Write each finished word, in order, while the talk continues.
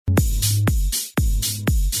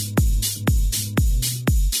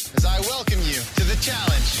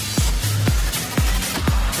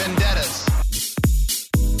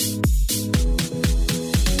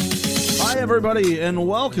everybody, and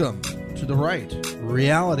welcome to the Right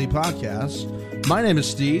Reality Podcast. My name is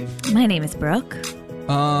Steve. My name is Brooke.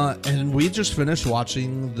 And we just finished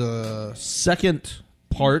watching the second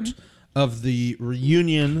part of the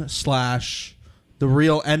reunion / the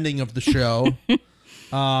real ending of the show.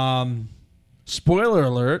 Spoiler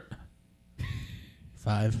alert.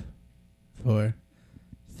 5, 4,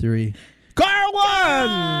 3. Carl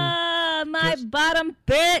won! My bottom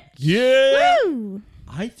bitch. Yeah. Woo!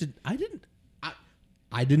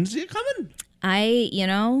 I didn't see it coming. I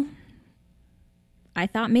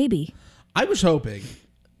thought maybe. I was hoping.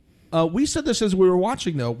 We said this as we were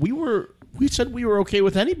watching, though. We said we were okay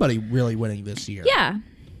with anybody really winning this year. Yeah.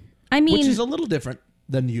 I mean, which is a little different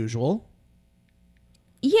than usual.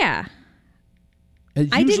 Yeah.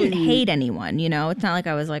 I didn't hate anyone, It's not like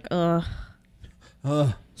I was like, ugh.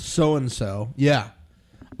 So-and-so. Yeah.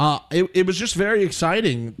 It was just very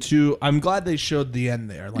exciting I'm glad they showed the end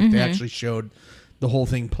there. Like, they actually showed the whole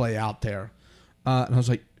thing play out there. And I was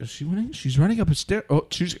like, is she winning? She's running up a stair.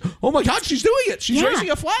 Oh my God, she's doing it. She's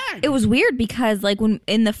raising a flag. It was weird because, like, when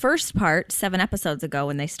in the first part, 7 episodes ago,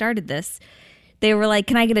 when they started this, they were like,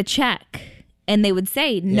 can I get a check? And they would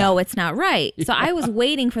say, no, it's not right. So I was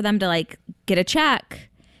waiting for them to, like, get a check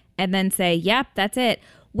and then say, yep, that's it.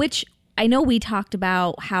 Which I know we talked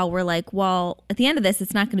about how we're like, well, at the end of this,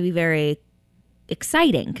 it's not going to be very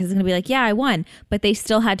exciting because it's going to be like, yeah, I won. But they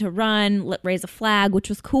still had to run, raise a flag, which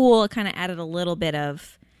was cool. It kind of added a little bit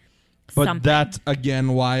of something. But that's,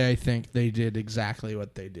 again, why I think they did exactly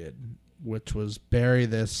what they did, which was bury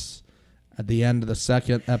this at the end of the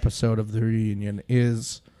second episode of the reunion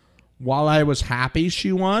is... While I was happy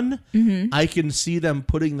she won, I can see them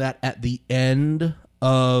putting that at the end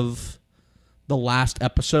of the last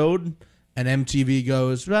episode, and MTV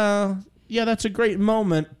goes, well, yeah, that's a great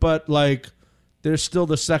moment, but, like, there's still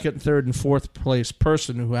the second, third, and fourth place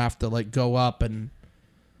person who have to, like, go up, and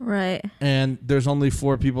and there's only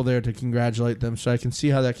 4 people there to congratulate them, so I can see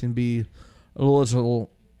how that can be a little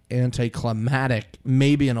anticlimactic,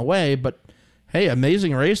 maybe in a way, but... Hey,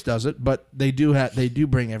 Amazing Race does it, but they do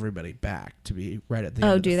bring everybody back to be right at the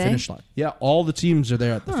end of the finish line. Yeah, all the teams are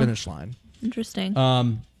there at the finish line. Interesting.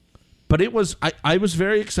 But it was I was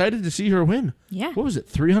very excited to see her win. Yeah. What was it?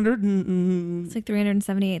 300 and It's like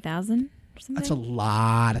 378,000 or something. That's a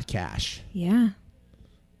lot of cash. Yeah.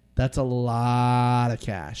 That's a lot of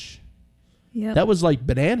cash. Yeah. That was like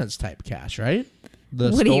bananas type cash, right?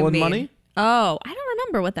 The what stolen money? Oh, I don't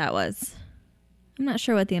remember what that was. I'm not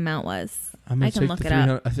sure what the amount was. I can look it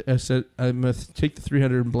up. I said I'm going to take the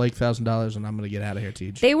 $300,000 and I'm going to get out of here,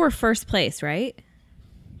 Teej. They were first place, right?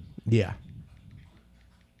 Yeah.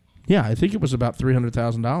 Yeah, I think it was about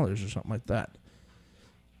 $300,000 or something like that.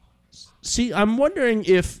 See, I'm wondering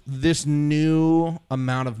if this new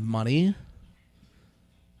amount of money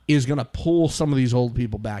is going to pull some of these old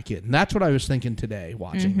people back in. And that's what I was thinking today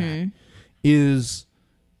watching that. Is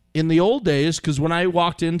in the old days, because when I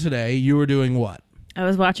walked in today, you were doing what? I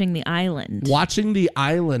was watching The Island. Watching The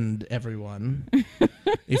Island, everyone.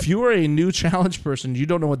 If you are a new challenge person, you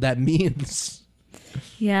don't know what that means.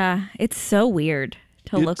 Yeah, it's so weird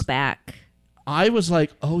to look back. I was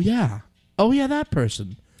like, oh yeah, that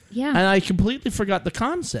person. Yeah. And I completely forgot the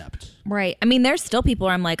concept. Right. I mean, there's still people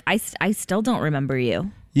where I'm like, I still don't remember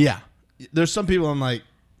you. Yeah. There's some people I'm like,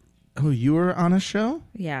 oh, you were on a show?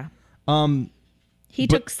 Yeah. He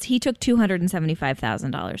took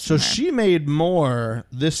 $275,000. So she made more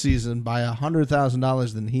this season by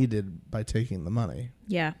 $100,000 than he did by taking the money.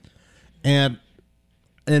 Yeah. And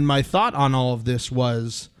my thought on all of this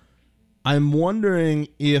was, I'm wondering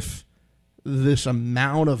if this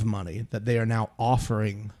amount of money that they are now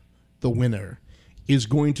offering the winner is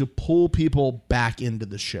going to pull people back into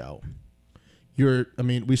the show.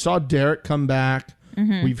 We saw Derek come back.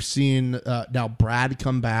 We've seen now Brad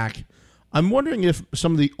come back. I'm wondering if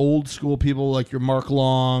some of the old school people, like your Mark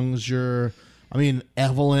Longs,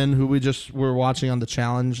 Evelyn, who we just were watching on the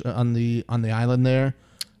challenge on the island there.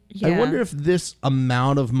 Yeah. I wonder if this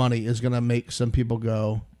amount of money is going to make some people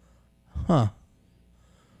go, huh,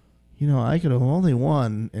 I could have only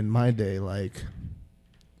won in my day like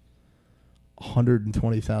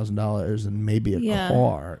 $120,000 and maybe a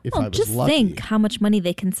car if I was just lucky. Think how much money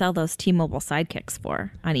they can sell those T-Mobile sidekicks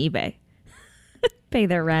for on eBay. Pay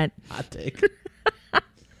their rent. Hot take.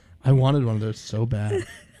 I wanted one of those so bad.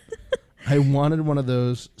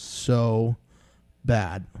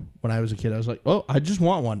 When I was a kid. I was like, oh, I just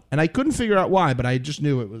want one. And I couldn't figure out why, but I just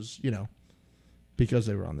knew it was, because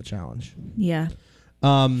they were on the challenge. Yeah.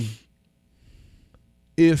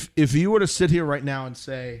 If you were to sit here right now and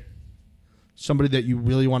say somebody that you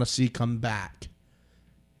really want to see come back,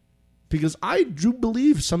 Because I do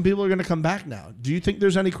believe some people are going to come back now. Do you think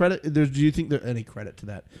there's any credit? Do you think there's any credit to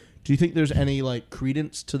that? Do you think there's any like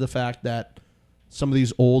credence to the fact that some of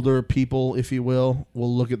these older people, if you will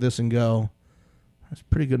look at this and go, "That's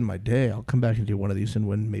pretty good in my day. I'll come back and do one of these and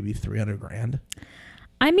win maybe $300,000."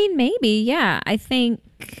 I mean, maybe, yeah. I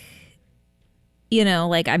think,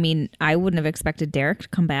 I wouldn't have expected Derek to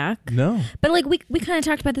come back. No. But like we kind of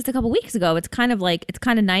talked about this a couple weeks ago. It's kind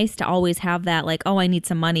of nice to always have that like, oh, I need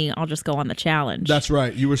some money. I'll just go on the challenge. That's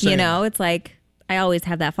right. You were saying. It's like I always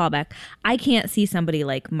have that fallback. I can't see somebody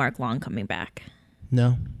like Mark Long coming back.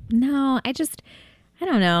 No. No, I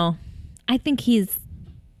don't know. I think he's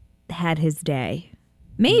had his day.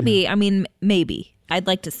 Maybe. I mean, maybe. I'd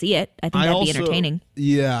like to see it. I think that'd be entertaining.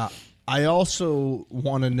 Yeah. I also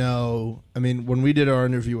want to know, I mean, when we did our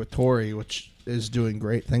interview with Tori, which is doing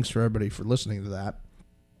great. Thanks for everybody for listening to that.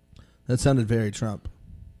 That sounded very Trump.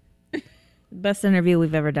 Best interview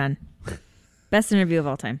we've ever done. Best interview of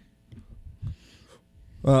all time.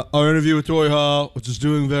 Our interview with Tori Hall, which is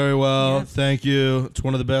doing very well. Yes. Thank you. It's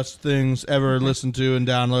one of the best things ever listened to and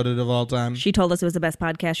downloaded of all time. She told us it was the best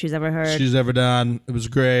podcast she's ever heard. She's ever done. It was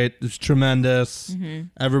great. It was tremendous. Mm-hmm.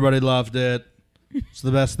 Everybody loved it. It's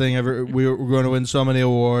the best thing ever. We're going to win so many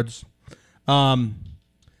awards. I'm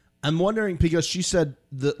wondering, because she said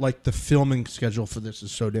that like the filming schedule for this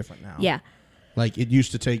is so different now. Yeah. Like it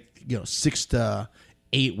used to take 6 to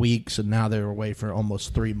 8 weeks, and now they're away for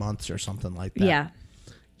almost 3 months or something like that. Yeah.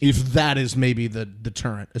 If that is maybe the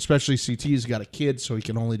deterrent, especially CT's got a kid, so he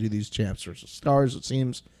can only do these Champs versus Stars, it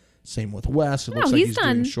seems. Same with Wes. It looks like he's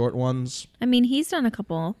doing short ones. I mean, he's done a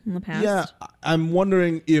couple in the past. Yeah, I'm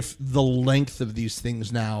wondering if the length of these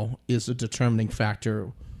things now is a determining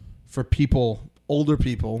factor for people, older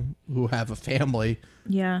people who have a family.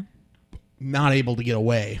 Yeah. Not able to get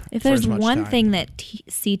away. If there's one thing that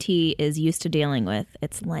CT is used to dealing with,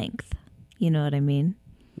 it's length. You know what I mean?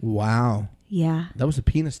 Wow. Yeah. That was a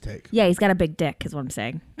penis take. Yeah, he's got a big dick, is what I'm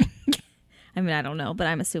saying. I mean, I don't know, but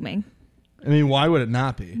I'm assuming. I mean, why would it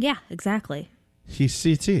not be? Yeah, exactly. He's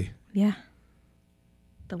CT. Yeah.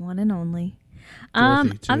 The one and only.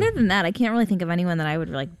 Dorothy, too. Other than that, I can't really think of anyone that I would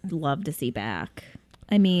like love to see back.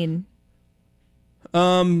 I mean,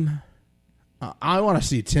 I want to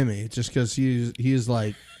see Timmy just because he's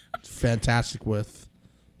like fantastic with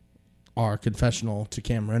our confessional to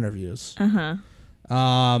camera interviews.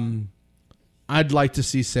 I'd like to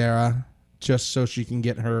see Sarah just so she can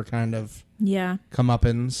get her kind of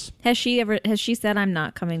comeuppance. Has she said I'm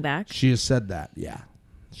not coming back? She has said that. Yeah,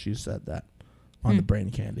 she said that on the Brain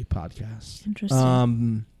Candy podcast.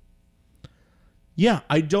 Interesting. Yeah,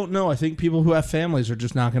 I don't know. I think people who have families are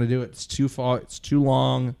just not going to do it. It's too far. It's too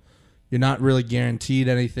long. You're not really guaranteed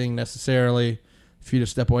anything necessarily. If you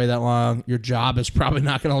just step away that long, your job is probably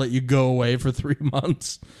not going to let you go away for 3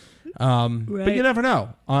 months. Right. But you never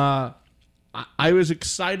know. I was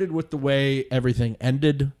excited with the way everything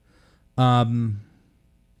ended. With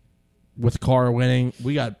Cara winning,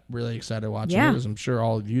 we got really excited watching it, as I'm sure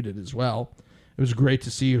all of you did as well. It was great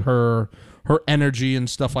to see her energy and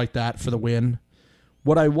stuff like that for the win.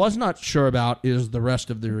 What I was not sure about is the rest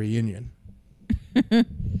of the reunion.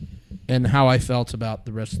 And how I felt about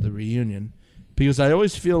the rest of the reunion. Because I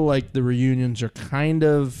always feel like the reunions are kind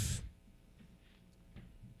of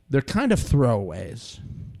throwaways.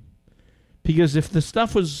 Because if the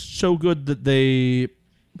stuff was so good that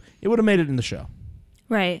it would have made it in the show.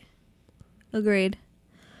 Right. Agreed.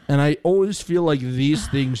 And I always feel like these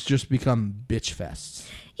things just become bitch fests.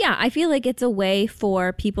 Yeah, I feel like it's a way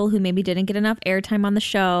for people who maybe didn't get enough airtime on the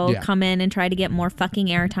show come in and try to get more fucking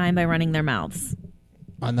airtime by running their mouths.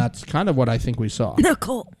 And that's kind of what I think we saw.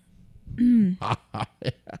 Nicole.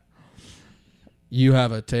 You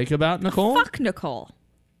have a take about Nicole? Fuck Nicole.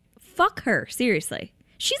 Fuck her. Seriously.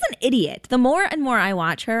 She's an idiot. The more and more I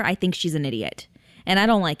watch her, I think she's an idiot. And I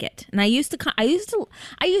don't like it. And I used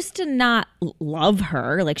to not love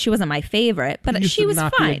her. Like, she wasn't my favorite, but she was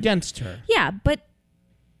not fine. Be against her. Yeah, but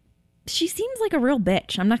she seems like a real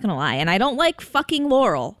bitch. I'm not going to lie. And I don't like fucking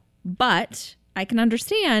Laurel, but I can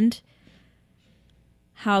understand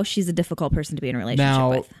how she's a difficult person to be in a relationship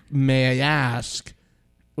with. Now, may I ask,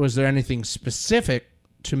 was there anything specific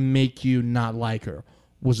to make you not like her?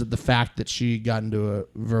 Was it the fact that she got into a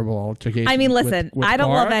verbal altercation? I mean, listen, with I don't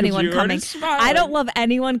Cara? love anyone coming. I don't love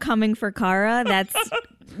anyone coming for Cara. That's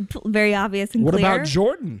very obvious and clear. What about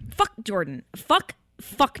Jordan? Fuck Jordan. Fuck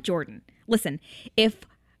Jordan. Listen, if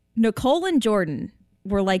Nicole and Jordan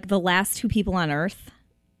were like the last two people on Earth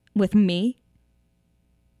with me,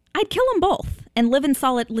 I'd kill them both and live in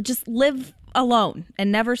just live alone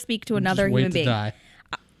and never speak to another human being. Die.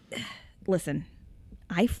 Listen,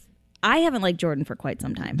 I haven't liked Jordan for quite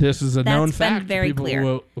some time. This is a known That's been fact. very People clear.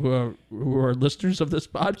 Who are listeners of this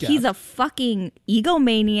podcast. He's a fucking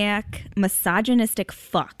egomaniac, misogynistic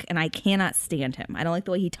fuck, and I cannot stand him. I don't like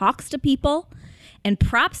the way he talks to people. And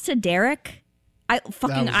props to Derek. I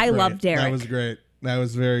love Derek. That was great. That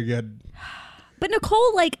was very good. But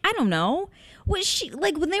Nicole, like, I don't know. Was she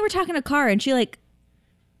like when they were talking to Cara and she like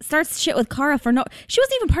starts shit with Cara for no, she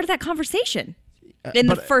wasn't even part of that conversation in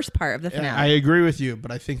the first part of the finale. I agree with you,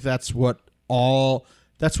 but I think that's what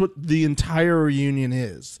the entire reunion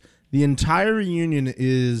is. The entire reunion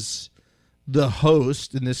is the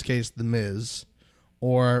host, in this case, The Miz,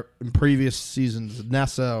 or in previous seasons,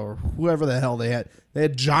 Nessa or whoever the hell they had. They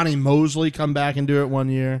had Johnny Mosley come back and do it one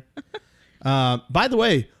year. By the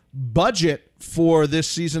way, budget for this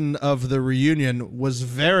season of the reunion was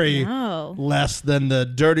very less than the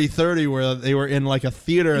Dirty 30, where they were in like a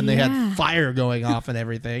theater and they had fire going off and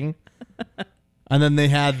everything. And then they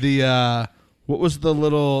had the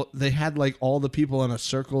they had like all the people in a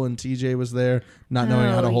circle and TJ was there not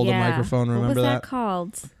knowing how to hold a microphone. Remember what was that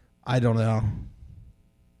called? I don't know.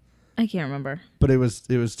 I can't remember. But it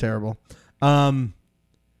was terrible. And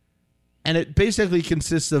it basically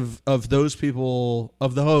consists of those people,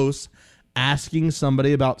 of the hosts, asking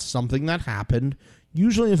somebody about something that happened,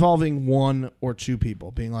 usually involving one or two people,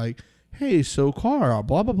 being like, hey, so Cara,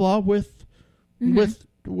 blah, blah, blah, with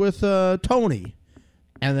Tony.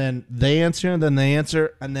 And then they answer, and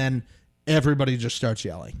then everybody just starts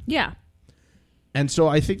yelling. Yeah. And so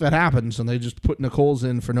I think that happens, and they just put Nicole's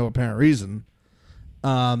in for no apparent reason.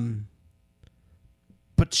 But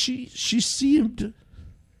she seemed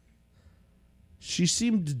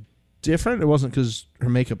different. It wasn't because her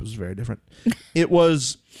makeup was very different. It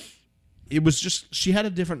was just she had a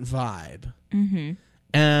different vibe. Mm-hmm.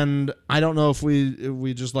 And I don't know if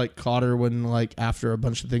we just like caught her when like after a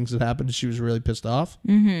bunch of things had happened, she was really pissed off.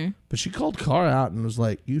 Mm-hmm. But she called Cara out and was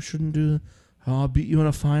like, "You shouldn't do. I'll beat you in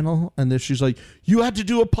a final." And then she's like, "You had to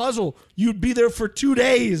do a puzzle. You'd be there for 2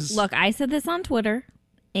 days." Look, I said this on Twitter,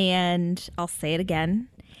 and I'll say it again.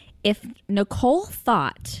 If Nicole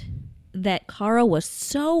thought that Cara was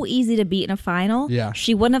so easy to beat in a final,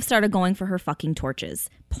 she wouldn't have started going for her fucking torches.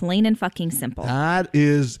 Plain and fucking simple. That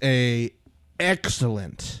is a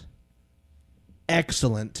excellent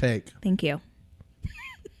take. Thank you.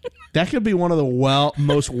 That could be one of the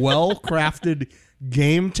most well-crafted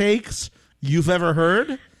game takes you've ever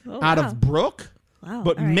heard out of Brooke,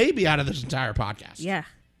 but maybe out of this entire podcast.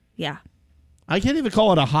 Yeah. I can't even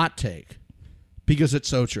call it a hot take because it's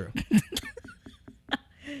so true.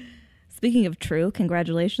 Speaking of true,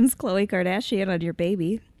 congratulations, Khloe Kardashian, on your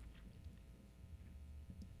baby.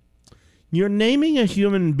 You're naming a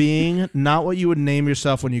human being not what you would name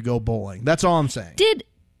yourself when you go bowling. That's all I'm saying.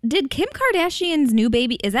 Did Kim Kardashian's new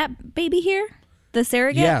baby, is that baby here? The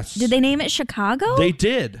surrogate? Yes. Did they name it Chicago? They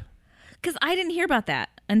did. Because I didn't hear about that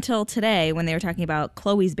until today when they were talking about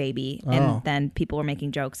Khloe's baby. And then people were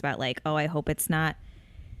making jokes about like, oh, I hope it's not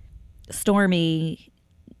Stormy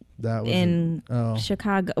in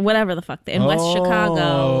Chicago, whatever the fuck, in West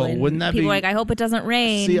Chicago. And wouldn't that people be, were like, I hope it doesn't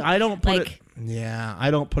rain. See, I don't put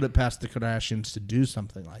I don't put it past the Kardashians to do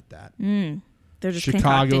something like that. They're just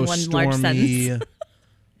Chicago, concocting one large stormy sentence.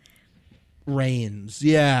 rains.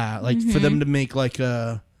 Yeah, like for them to make like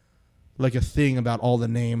a thing about all the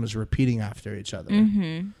names repeating after each other.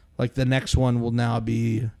 Like the next one will now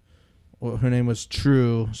be, well, her name was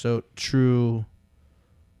True, so True,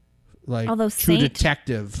 like True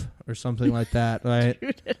Detective or something like that, right?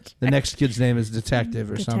 The next kid's name is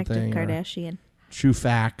Detective or something. Kardashian. True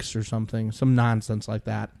Facts or something, some nonsense like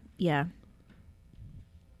that. Yeah.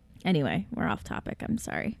 Anyway, we're off topic. I'm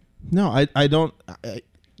sorry. No, I don't.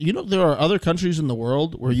 There are other countries in the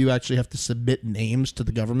world where you actually have to submit names to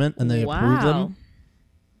the government and they approve them.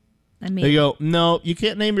 I mean, they go, no, you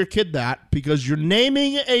can't name your kid that because you're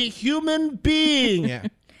naming a human being.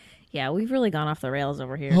 Yeah, we've really gone off the rails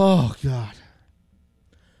over here. Oh, God.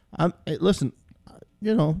 Listen,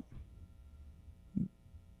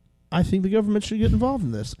 I think the government should get involved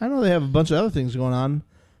in this. I know they have a bunch of other things going on,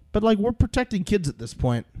 but like we're protecting kids at this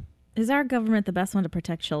point. Is our government the best one to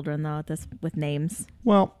protect children, though, with names?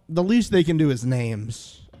 Well, the least they can do is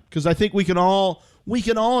names. Because I think we can all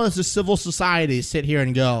as a civil society sit here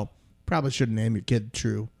and go, probably shouldn't name your kid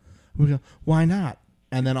True. We go, why not?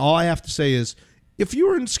 And then all I have to say is, if you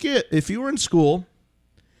were in school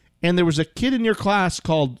and there was a kid in your class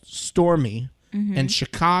called Stormy and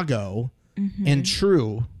Chicago and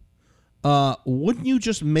True, wouldn't you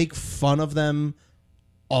just make fun of them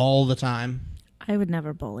all the time? I would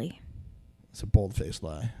never bully. It's a bold-faced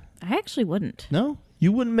lie. I actually wouldn't. No?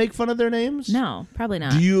 You wouldn't make fun of their names? No, probably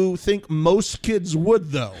not. Do you think most kids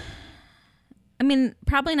would, though? I mean,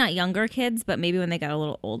 probably not younger kids, but maybe when they got a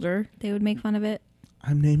little older, they would make fun of it.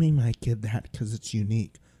 I'm naming my kid that because it's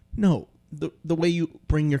unique. No, the way you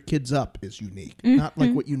bring your kids up is unique, not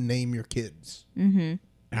like what you name your kids. Mm-hmm.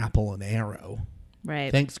 Apple and Arrow.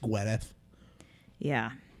 Right. Thanks, Gwyneth. Yeah.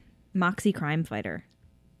 Moxie Crime Fighter.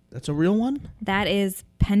 That's a real one? That is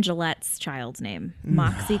Pendulette's child's name.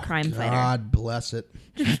 Moxie Crime Fighter. God bless it.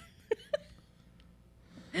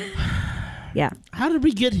 Yeah. How did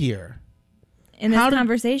we get here? In this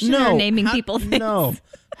conversation or naming people things? No.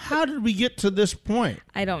 How did we get to this point?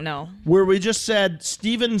 I don't know. Where we just said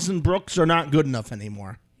Stevens and Brooks are not good enough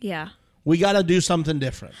anymore. Yeah. We got to do something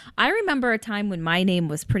different. I remember a time when my name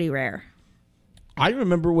was pretty rare. I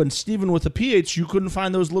remember when Steven with a PH, you couldn't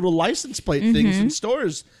find those little license plate things in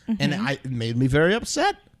stores. And it made me very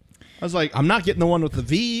upset. I was like, I'm not getting the one with the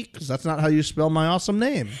V because that's not how you spell my awesome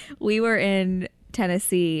name. We were in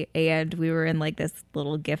Tennessee and we were in like this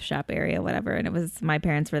little gift shop area, whatever. And it was my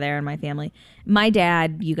parents were there and my family. My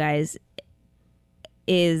dad, you guys,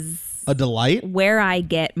 is a delight. Where I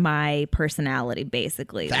get my personality,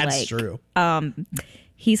 basically. That's true.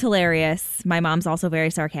 He's hilarious. My mom's also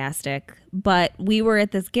very sarcastic. But we were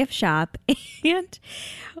at this gift shop and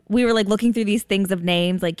we were like looking through these things of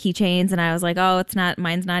names, like keychains. And I was like, oh, it's not,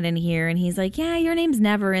 mine's not in here. And he's like, yeah, your name's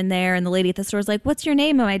never in there. And the lady at the store's like, what's your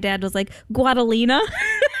name? And my dad was like, Guadalina.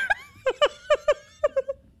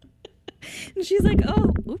 And she's like,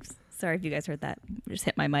 oh, oops. Sorry if you guys heard that. I just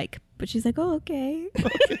hit my mic. But she's like, oh, okay.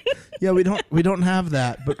 Yeah, we don't have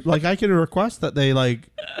that. But like I can request that they like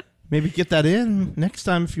maybe get that in next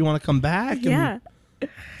time if you want to come back. Yeah.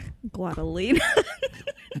 Guadalina.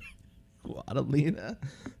 Guadalina.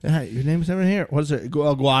 Yeah, your name's over here. What is it?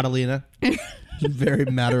 Guadalina. Very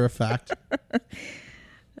matter of fact.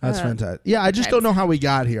 That's fantastic. Yeah, I just don't know how we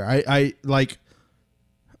got here. I like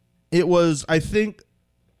it was, I think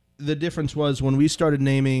the difference was when we started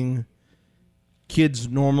naming kids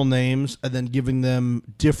normal names and then giving them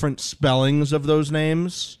different spellings of those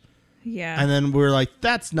names. Yeah. And then we're like,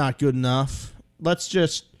 that's not good enough. Let's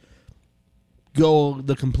just go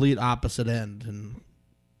the complete opposite end and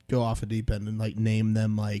go off a deep end and like name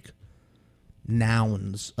them like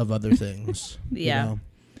nouns of other things. Yeah. You know?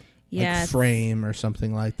 Yeah. Like frame or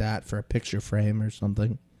something like that for a picture frame or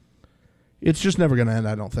something. It's just never going to end,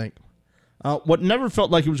 I don't think. What never felt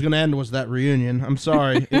like it was going to end was that reunion. I'm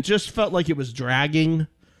sorry. It just felt like it was dragging.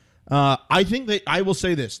 I think I will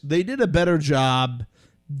say this. They did a better job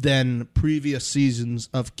than previous seasons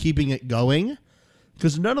of keeping it going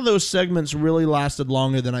because none of those segments really lasted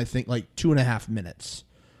longer than I think like 2.5 minutes.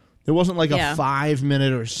 There wasn't like a 5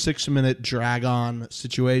 minute or 6 minute drag on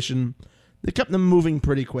situation. They kept them moving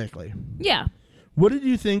pretty quickly. Yeah. What did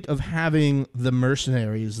you think of having the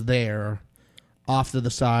mercenaries there off to the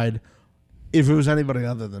side if it was anybody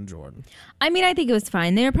other than Jordan? I mean, I think it was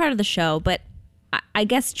fine. They were part of the show, but I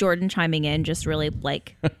guess Jordan chiming in just really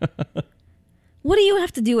like, what do you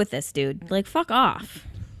have to do with this, dude? Like, fuck off.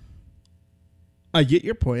 I get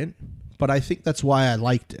your point, but I think that's why I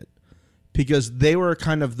liked it. Because they were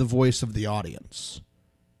kind of the voice of the audience,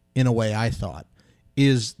 in a way, I thought.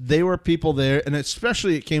 Is they were people there, and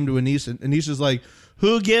especially it came to Anissa. Anissa's like,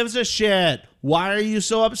 who gives a shit? Why are you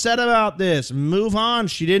so upset about this? Move on.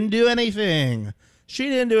 She didn't do anything. She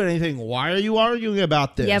didn't do anything. Why are you arguing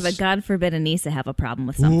about this? Yeah, but God forbid Anissa have a problem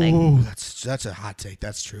with something. Ooh, that's a hot take.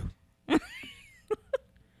 That's true.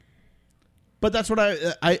 But that's what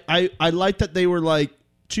I like that they were like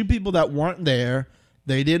two people that weren't there.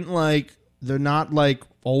 They didn't like, they're not like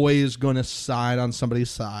always going to side on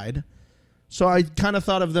somebody's side. So I kind of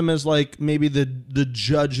thought of them as like maybe the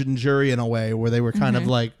judge and jury in a way where they were kind of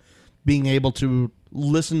like being able to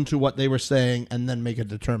listen to what they were saying and then make a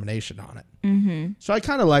determination on it. Mm-hmm. So I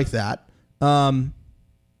kind of like that.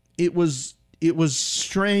 It was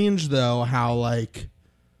strange though how like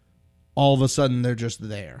all of a sudden they're just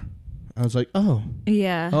there. I was like, oh.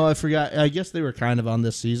 Yeah. Oh, I forgot. I guess they were kind of on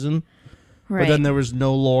this season. Right. But then there was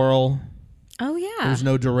no Laurel. Oh, yeah. There was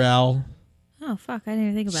no Darrell. Oh, fuck. I didn't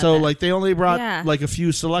even think about that. So, like, they only brought, like, a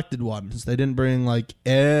few selected ones. They didn't bring, like,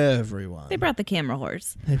 everyone. They brought the camera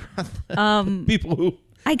horse. They brought the people who...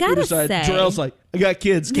 I gotta say... Darrell's like, I got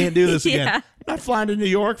kids. Can't do this again. Yeah. I'm not flying to New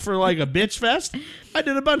York for, like, a bitch fest. I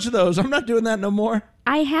did a bunch of those. I'm not doing that no more.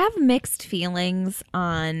 I have mixed feelings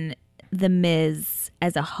on The Miz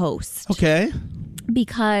as a host. Okay.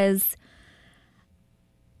 Because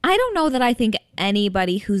I don't know that I think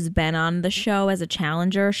anybody who's been on the show as a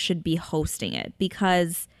challenger should be hosting it.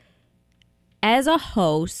 Because as a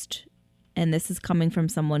host, and this is coming from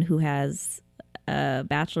someone who has a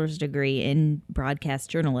bachelor's degree in broadcast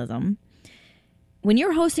journalism, when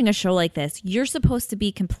you're hosting a show like this, you're supposed to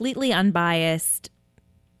be completely unbiased,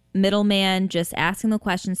 middleman, just asking the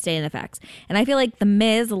questions, stating the facts. And I feel like The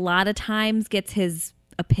Miz a lot of times gets his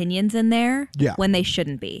opinions in there when they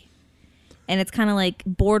shouldn't be. And it's kind of like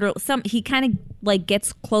he kind of like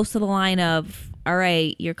gets close to the line of, all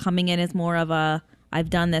right, you're coming in as more of a, I've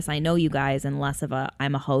done this, I know you guys, and less of a,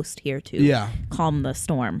 I'm a host here to calm the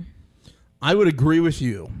storm. I would agree with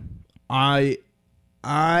you. I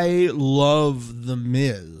love The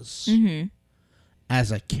Miz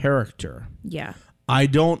as a character. Yeah. I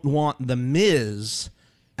don't want The Miz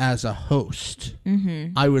as a host.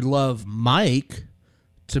 I would love Mike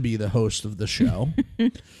to be the host of the show,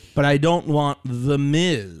 but I don't want The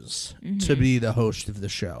Miz to be the host of the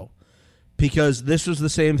show, because this was the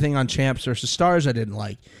same thing on Champs vs. Stars I didn't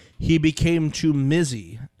like. He became too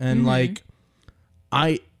Mizzy, and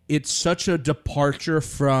it's such a departure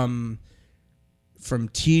from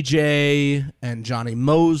TJ and Johnny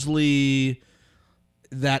Mosley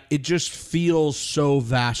that it just feels so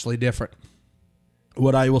vastly different.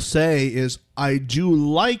 What I will say is I do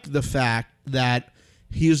like the fact that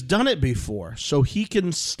he has done it before, so he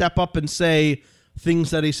can step up and say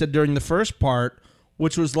things that he said during the first part,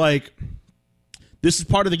 which was like, this is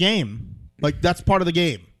part of the game. Like, that's part of the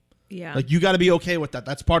game. Yeah. Like, you got to be okay with that.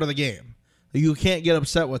 That's part of the game. You can't get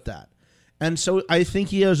upset with that. And so I think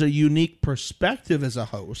he has a unique perspective as a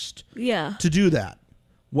host to do that.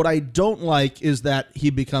 What I don't like is that he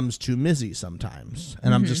becomes too Mizzy sometimes.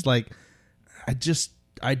 And I'm just like,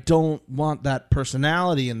 I don't want that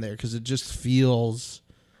personality in there, because it just feels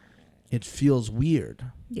weird.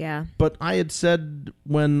 Yeah. But I had said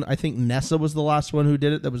when I think Nessa was the last one who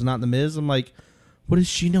did it that was not The Miz, I'm like, what does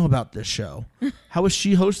she know about this show? How is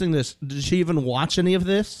she hosting this? Did she even watch any of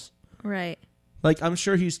this? Right. Like, I'm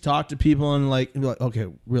sure he's talked to people and be like, okay,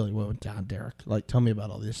 really, what went down, Derek? Like, tell me about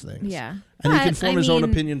all these things. Yeah. And he can form his own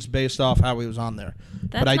opinions based off how he was on there.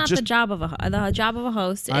 That's not the job of a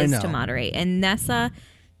host is to moderate. And Nessa,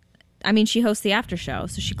 I mean, she hosts the after show,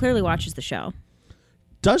 so she clearly watches the show.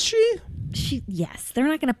 Does she? Yes. They're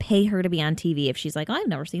not going to pay her to be on TV if she's like, oh, I've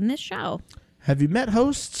never seen this show. Have you met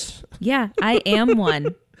hosts? Yeah, I am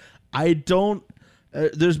one. I don't.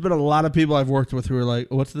 There's been a lot of people I've worked with who are like,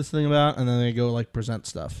 what's this thing about? And then they go like present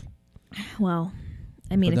stuff. Well,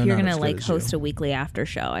 I mean, if you're going to like host a weekly after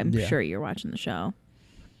show, I'm sure you're watching the show.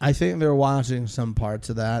 I think they're watching some parts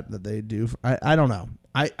of that they do. I don't know.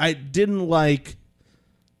 I didn't like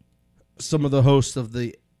some of the hosts of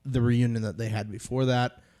the reunion that they had before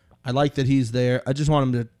that. I like that he's there. I just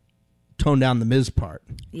want him to tone down the Miz part.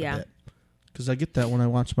 Yeah. Because I get that when I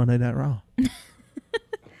watch Monday Night Raw.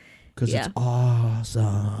 Because it's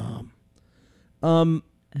awesome.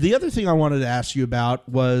 The other thing I wanted to ask you about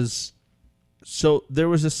was, so there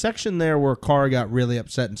was a section there where Cara got really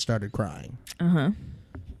upset and started crying.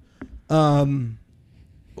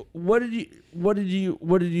 What did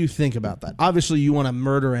you think about that? Obviously, you want to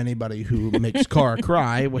murder anybody who makes Cara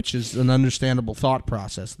cry, which is an understandable thought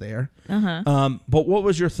process there. But what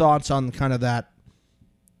was your thoughts on kind of that?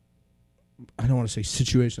 I don't want to say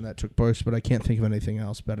situation that took place, but I can't think of anything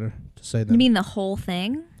else better to say than. You mean the whole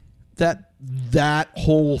thing? That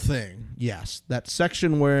whole thing, yes. That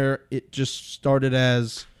section where it just started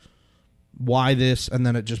as why this, and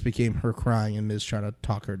then it just became her crying and Miz trying to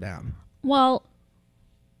talk her down. Well,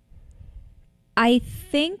 I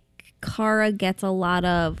think Cara gets a lot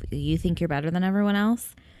of, you think you're better than everyone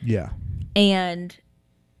else? Yeah. And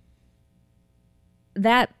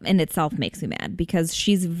that in itself makes me mad, because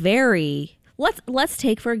she's very... Let's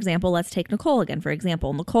take Nicole again, for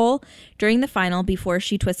example. Nicole, during the final, before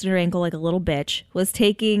she twisted her ankle like a little bitch, was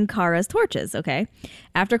taking Cara's torches, okay?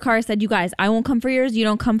 After Cara said, you guys, I won't come for yours, you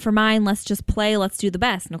don't come for mine, let's just play, let's do the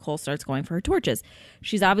best. Nicole starts going for her torches.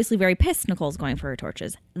 She's obviously very pissed Nicole's going for her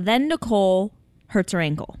torches. Then Nicole hurts her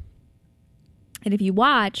ankle. And if you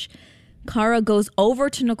watch, Cara goes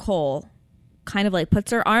over to Nicole, kind of like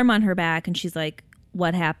puts her arm on her back, and she's like,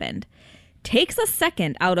 what happened? Takes a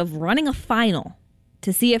second out of running a final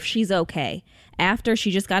to see if she's okay after she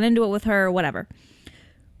just got into it with her or whatever.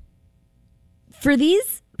 For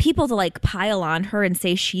these people to like pile on her and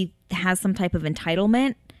say she has some type of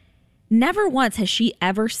entitlement, never once has she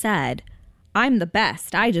ever said, I'm the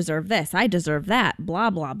best, I deserve this, I deserve that, blah,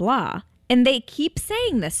 blah, blah. And they keep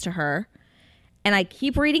saying this to her. And I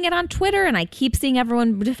keep reading it on Twitter, and I keep seeing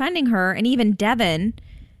everyone defending her. And even Devin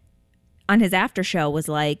on his after show was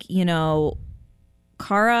like, you know,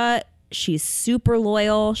 Cara, she's super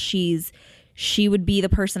loyal. She would be the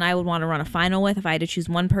person I would want to run a final with. If I had to choose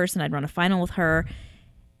one person, I'd run a final with her.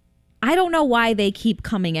 I don't know why they keep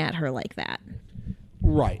coming at her like that.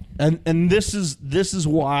 Right. And this is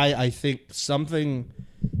why I think something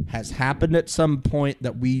has happened at some point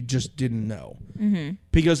that we just didn't know. Mm-hmm.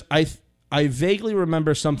 Because I vaguely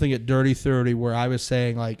remember something at Dirty 30 where I was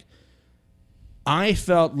saying, like, I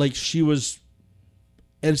felt like she was,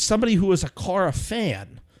 as somebody who was a Cara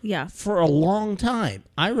fan for a long time,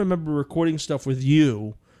 I remember recording stuff with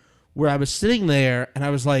you where I was sitting there and I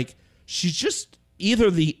was like, she's just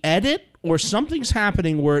either the edit or something's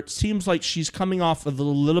happening where it seems like she's coming off a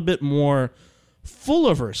little bit more full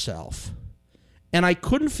of herself. And I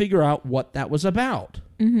couldn't figure out what that was about.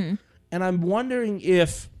 Mm-hmm. And I'm wondering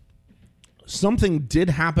if something did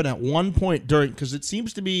happen at one point during, because it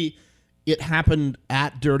seems to be it happened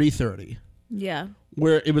at Dirty 30. Yeah.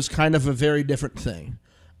 Where it was kind of a very different thing.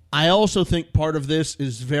 I also think part of this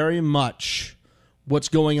is very much what's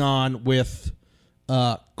going on with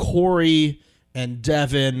Corey and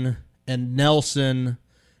Devin and Nelson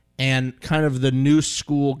and kind of the new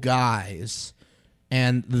school guys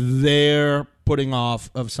and their putting off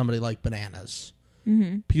of somebody like Bananas.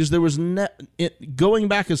 Mm-hmm. Because there was going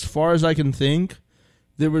back as far as I can think,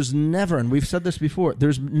 there was never, and we've said this before,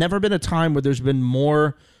 there's never been a time where there's been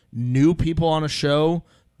more new people on a show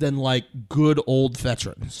than like good old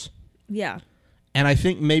veterans. Yeah. And I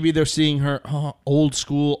think maybe they're seeing her old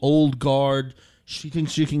school, old guard. She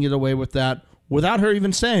thinks she can get away with that without her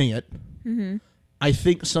even saying it. Mm-hmm. I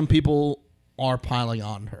think some people are piling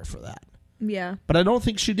on her for that. Yeah. But I don't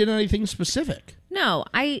think she did anything specific. No,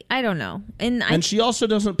 I don't know. And she also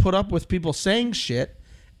doesn't put up with people saying shit.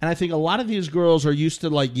 And I think a lot of these girls are used to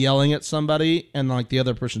like yelling at somebody and like the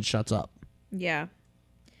other person shuts up. Yeah.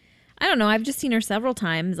 I don't know. I've just seen her several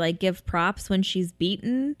times like give props when she's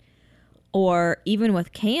beaten, or even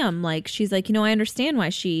with Cam, like she's like, I understand why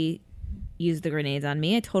she used the grenades on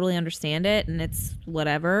me. I totally understand it, and it's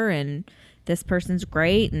whatever, and this person's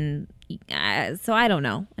great, and so I don't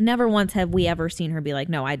know. Never once have we ever seen her be like,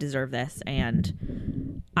 no, I deserve this,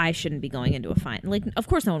 and I shouldn't be going into a fight. Like, of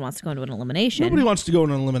course no one wants to go into an elimination. Nobody wants to go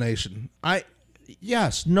into an elimination.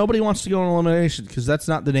 Yes, nobody wants to go into an elimination because that's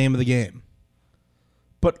not the name of the game.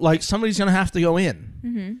 But, like, somebody's going to have to go in.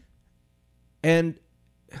 Mm-hmm. And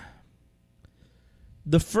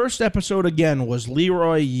the first episode, again, was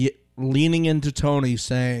Leroy leaning into Tony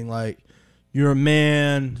saying, like, you're a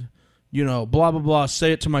man, blah, blah, blah,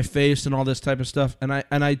 say it to my face and all this type of stuff. And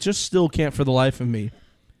I just still can't, for the life of me,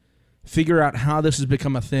 figure out how this has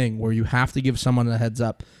become a thing where you have to give someone a heads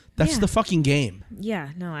up. That's the fucking game. Yeah,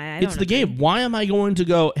 no, I don't It's the game. Why am I going to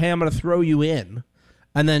go, hey, I'm going to throw you in,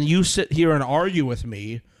 and then you sit here and argue with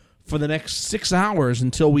me for the next 6 hours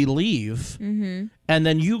until we leave, mm-hmm. and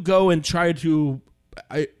then you go and try to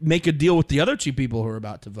make a deal with the other two people who are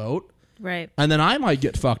about to vote, right? And then I might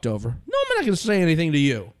get fucked over. No, I'm not going to say anything to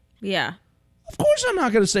you. Yeah. Of course I'm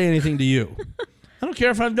not going to say anything to you. I don't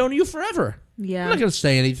care if I've known you forever. Yeah. I'm not going to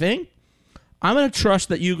say anything. I'm going to trust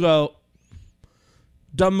that you go,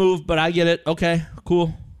 dumb move, but I get it. Okay,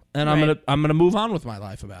 cool. And right. I'm gonna move on with my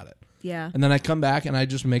life about it. Yeah. And then I come back and I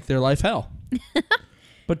just make their life hell.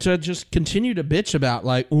 But to just continue to bitch about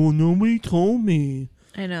like, oh, nobody told me.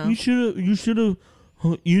 I know. You should have.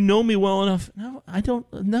 You know me well enough. No, I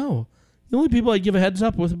don't know. The only people I give a heads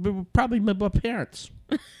up with are probably my parents.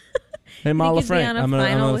 Hey, Mala Frank, I'm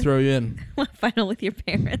gonna throw you in. Final with your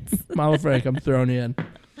parents. Mala Frank, I'm throwing you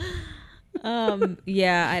in.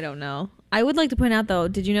 Yeah, I don't know. I would like to point out though,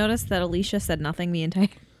 did you notice that Alicia said nothing the entire?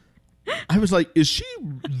 I was like, is she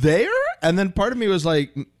there? And then part of me was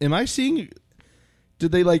like, am I seeing?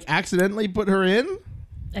 Did they like accidentally put her in?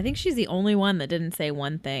 I think she's the only one that didn't say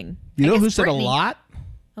one thing. You know who said a lot?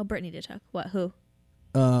 Oh, Brittany did talk. What? Who?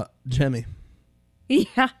 Jemmy.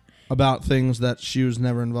 Yeah. About things that she was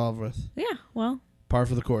never involved with. Yeah. Well. Par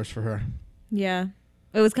for the course for her. Yeah.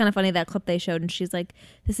 It was kind of funny, that clip they showed, and she's like,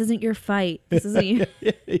 this isn't your fight. This isn't your...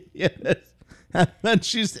 Yes. And then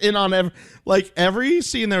she's in on every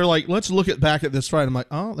scene. They're like, let's look back at this fight. I'm like,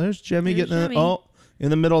 oh, there's Jemmy getting in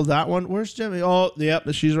the middle of that one. Where's Jemmy? Oh, yep,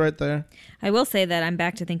 she's right there. I will say that I'm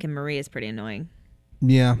back to thinking Marie is pretty annoying.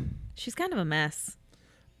 Yeah. She's kind of a mess.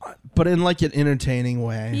 But in like an entertaining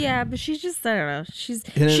way. Yeah, but she's just, I don't know.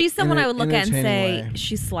 She's someone I would look at and say,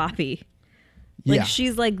 she's sloppy. Like,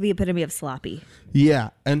 she's like the epitome of sloppy. Yeah,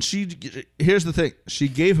 and here's the thing. She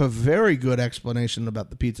gave a very good explanation about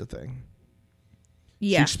the pizza thing.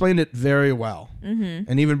 Yeah. She explained it very well. Mm-hmm.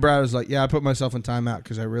 And even Brad was like, yeah, I put myself in timeout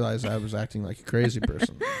because I realized I was acting like a crazy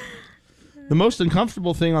person. The most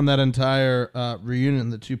uncomfortable thing on that entire reunion,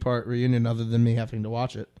 the 2-part reunion, other than me having to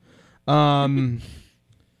watch it,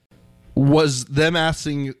 was them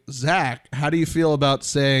asking Zach, how do you feel about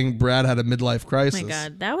saying Brad had a midlife crisis? Oh my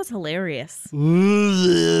God, that was hilarious.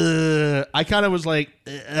 I kind of was like,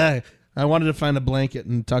 I wanted to find a blanket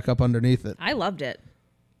and tuck up underneath it. I loved it.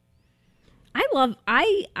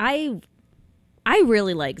 I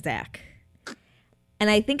really like Zach. And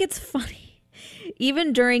I think it's funny.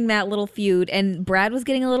 Even during that little feud, and Brad was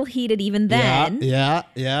getting a little heated even then.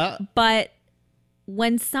 Yeah. But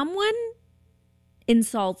when someone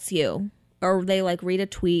insults you, or they like read a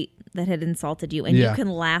tweet that had insulted you, and you can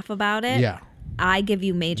laugh about it, I give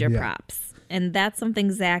you major props. And that's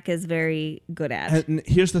something Zach is very good at. And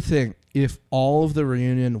here's the thing. If all of the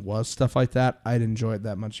reunion was stuff like that, I'd enjoy it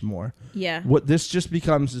that much more. Yeah. What this just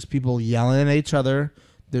becomes is people yelling at each other.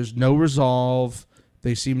 There's no resolve.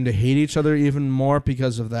 They seem to hate each other even more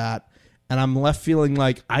because of that. And I'm left feeling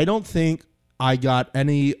like I don't think I got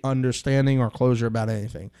any understanding or closure about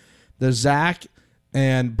anything. The Zach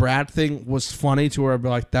and Brad thing was funny to where I'd be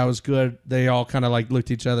like, that was good. They all kind of like looked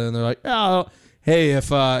at each other and they're like, oh, hey,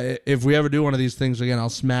 if we ever do one of these things again, I'll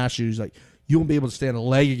smash you. He's like, you won't be able to stand a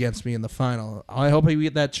leg against me in the final. I hope we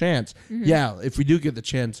get that chance. Mm-hmm. Yeah, if we do get the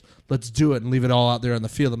chance, let's do it and leave it all out there on the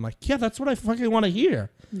field. I'm like, yeah, that's what I fucking want to hear.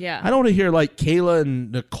 Yeah. I don't want to hear like Kayla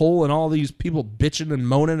and Nicole and all these people bitching and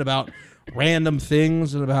moaning about random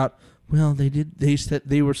things and about, well,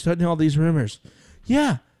 they were studying all these rumors.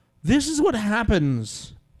 Yeah, this is what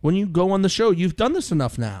happens when you go on the show. You've done this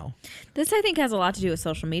enough now. This, I think, has a lot to do with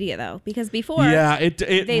social media, though, because before... Yeah, it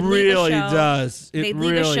really does. They'd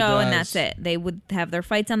leave a show and that's it. They would have their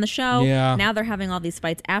fights on the show. Yeah. Now they're having all these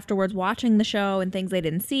fights afterwards, watching the show and things they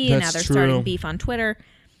didn't see, and now they're starting beef on Twitter.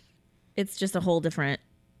 It's just a whole different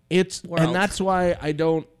world. And that's why I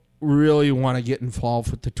don't really want to get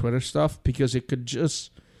involved with the Twitter stuff, because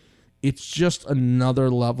it's just another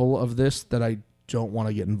level of this that I don't want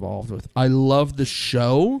to get involved with. I love the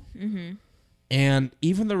show, and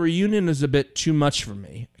even the reunion is a bit too much for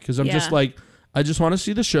me, because I'm just like, I just want to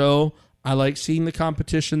see the show. I like seeing the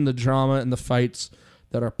competition, the drama, and the fights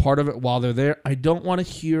that are part of it while they're there. I don't want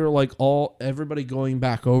to hear like everybody going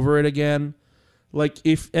back over it again. Like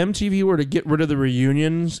if MTV were to get rid of the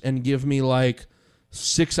reunions and give me like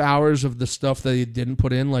 6 hours of the stuff that they didn't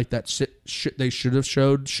put in, like that shit they should have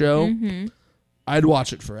showed show, I'd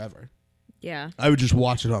watch it forever. Yeah. I would just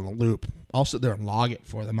watch it on a loop. I'll sit there and log it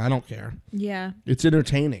for them. I don't care. Yeah. It's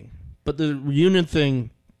entertaining. But the reunion thing,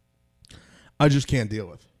 I just can't deal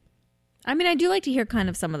with. I mean, I do like to hear kind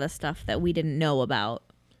of some of the stuff that we didn't know about.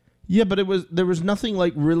 Yeah, but there was nothing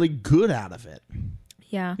like really good out of it.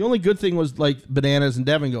 Yeah. The only good thing was like Bananas and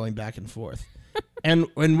Devin going back and forth. and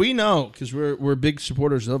we know, because we're big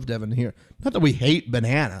supporters of Devin here. Not that we hate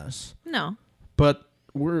Bananas. No. But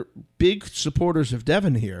we're big supporters of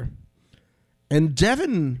Devin here. And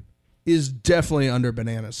Devin is definitely under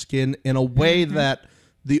Banana's skin in a way that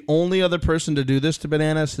the only other person to do this to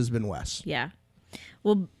Bananas has been Wes. Yeah.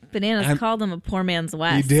 Well, Bananas called him a poor man's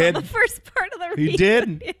Wes. He did. On the first part of the reunion. He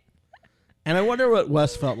did. And I wonder what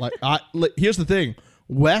Wes felt like. Here's the thing.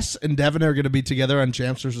 Wes and Devin are going to be together on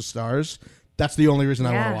Champs vs. Stars. That's the only reason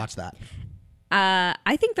I want to watch that.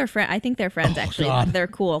 I think they're friends, actually. God. They're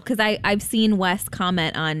cool. Because I've seen Wes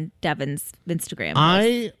comment on Devin's Instagram.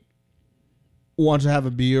 I want to have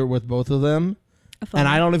a beer with both of them, and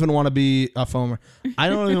I don't even want to be a foamer. I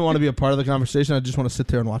don't even want to be a part of the conversation. I just want to sit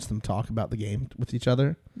there and watch them talk about the game with each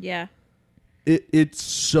other. Yeah. It's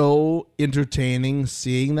so entertaining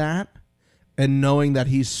seeing that and knowing that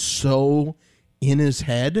he's so in his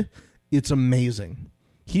head. It's amazing.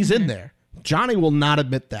 He's in there. Johnny will not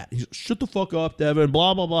admit that. He's shut the fuck up, Devin,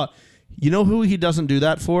 blah, blah, blah. You know who he doesn't do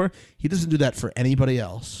that for? He doesn't do that for anybody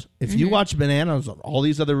else. If you watch Bananas on all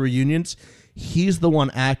these other reunions, he's the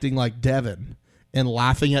one acting like Devin and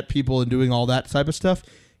laughing at people and doing all that type of stuff.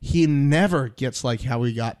 He never gets like how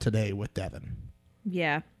he got today with Devin.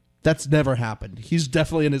 Yeah. That's never happened. He's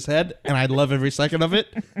definitely in his head, and I love every second of it.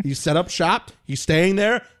 He's set up shop. He's staying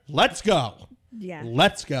there. Let's go. Yeah.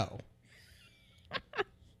 Let's go.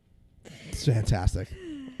 It's fantastic.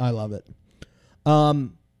 I love it.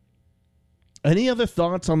 Any other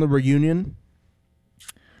thoughts on the reunion?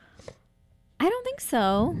 I don't think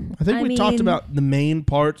so. I think we talked about the main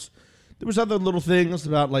parts. There was other little things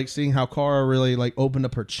about like seeing how Cara really like opened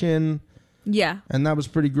up her chin. Yeah. And that was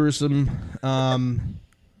pretty gruesome.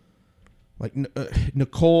 Like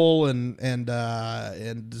Nicole and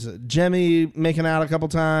Jemmy making out a couple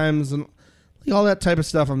times and like all that type of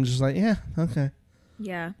stuff. I'm just like, yeah, okay.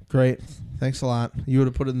 Yeah. Great. Thanks a lot. You would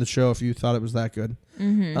have put it in the show if you thought it was that good.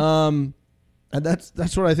 And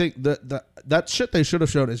that's what I think. That shit they should have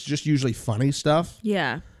shown is just usually funny stuff.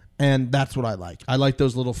 Yeah. And that's what I like. I like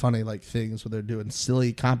those little funny like things where they're doing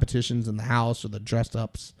silly competitions in the house or the dressed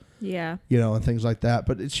ups. Yeah. You know, and things like that.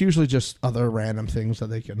 But it's usually just other random things that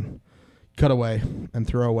they can cut away and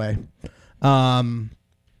throw away. Yeah.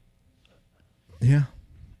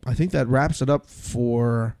 I think that wraps it up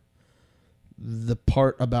for the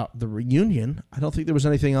part about the reunion. I don't think there was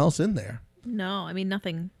anything else in there. No, I mean,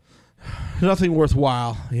 nothing. Nothing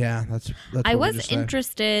worthwhile. Yeah, that's I was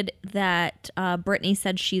interested that Brittany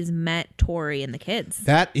said she's met Tori and the kids.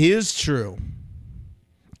 That is true.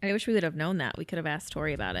 I wish we would have known that. We could have asked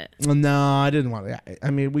Tori about it. No, I didn't want to. I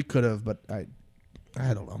mean, we could have, but I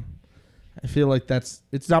don't know. I feel like it's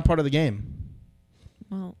not part of the game.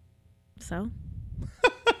 Well, so?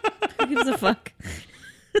 Who gives a fuck?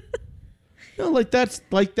 No, that's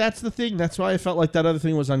the thing. That's why I felt like that other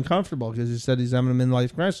thing was uncomfortable, because he said he's having a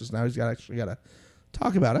midlife crisis. Now he's actually got to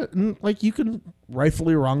talk about it, and like you can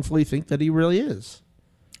rightfully or wrongfully think that he really is.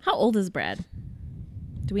 How old is Brad?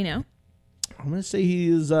 Do we know? I'm gonna say he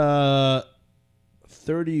is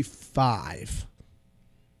 35.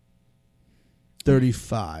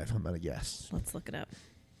 35. I'm gonna guess. Let's look it up.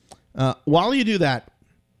 While you do that,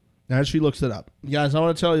 as she looks it up, guys, I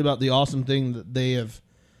want to tell you about the awesome thing that they have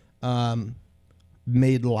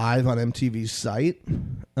made live on MTV's site.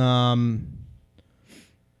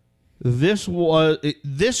 This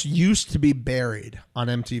used to be buried on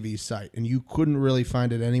MTV's site, and you couldn't really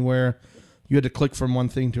find it anywhere. You had to click from one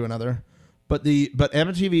thing to another. But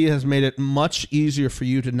MTV has made it much easier for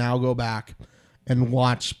you to now go back and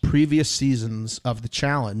watch previous seasons of The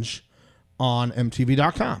Challenge on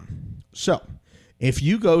MTV.com. So, if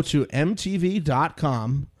you go to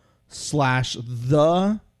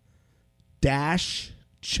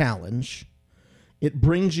MTV.com/the-challenge, it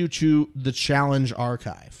brings you to the Challenge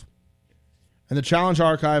Archive. And the Challenge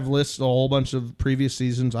Archive lists a whole bunch of previous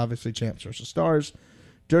seasons, obviously Champs vs. Stars,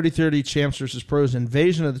 Dirty 30, Champs vs. Pros,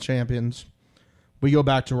 Invasion of the Champions. We go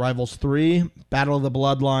back to Rivals 3, Battle of the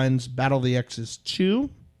Bloodlines, Battle of the Exes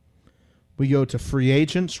 2. We go to Free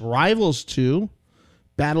Agents, Rivals 2,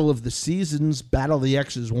 Battle of the Seasons, Battle of the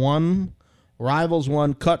Exes 1, Rivals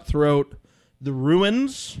 1, Cutthroat, The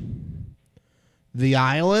Ruins, The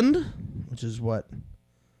Island, which is what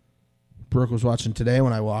Brooke was watching today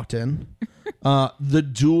when I walked in, The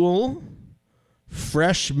Duel,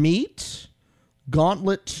 Fresh Meat,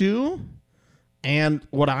 Gauntlet 2, and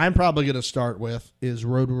what I'm probably going to start with is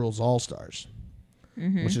Road Rules All-Stars,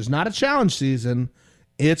 which is not a challenge season.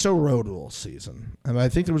 It's a Road Rules season. I mean, I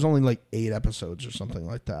think there was only like 8 episodes or something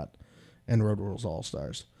like that in Road Rules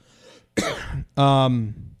All-Stars.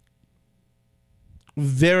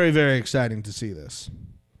 Very, very exciting to see this.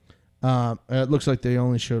 It looks like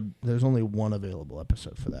there's only one available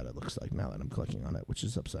episode for that, it looks like, now that I'm clicking on it, which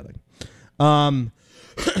is upsetting. Pardon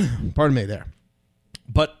me there.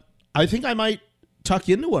 But I think I might tuck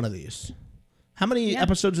into one of these. How many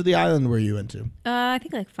episodes of The Island were you into? I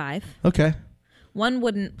think like 5. Okay. One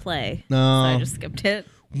wouldn't play. No. So I just skipped it.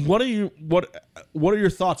 What are your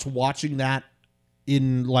thoughts watching that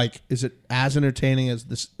in, like, is it as entertaining as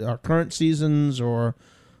our current seasons, or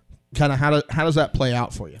kind of how does that play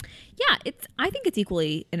out for you? Yeah, I think it's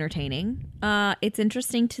equally entertaining. It's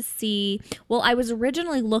interesting to see. Well, I was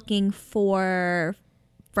originally looking for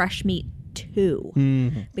Fresh Meat 2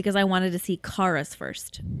 because I wanted to see Kara's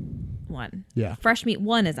first one. Yeah. Fresh Meat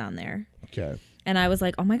 1 is on there. Okay. And I was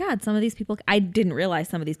like, oh my God, some of these people, I didn't realize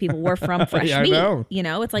some of these people were from Fresh Yeah, Meat. I know. You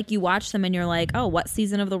know, it's like you watch them and you're like, oh, what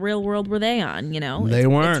season of The Real World were they on? You know, they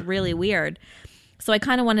weren't. It's really weird. So I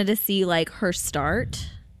kind of wanted to see like her start.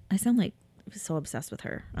 I sound like I was so obsessed with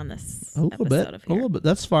her on this a little episode of here. A little bit.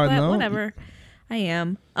 That's fine, but though. Whatever. I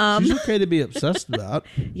am. She's okay to be obsessed about.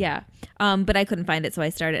 Yeah. But I couldn't find it, so I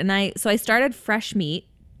started. So I started Fresh Meat,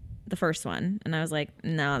 the first one, and I was like,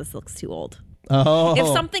 no, this looks too old. Oh. If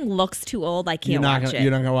something looks too old, I can't watch it.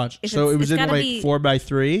 You're not going to watch. So it was in like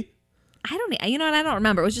 4x3? I don't, you know what? I don't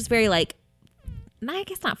remember. It was just very like, I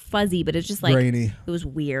guess not fuzzy, but it's just like, grainy. It was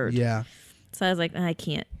weird. Yeah. So I was like, I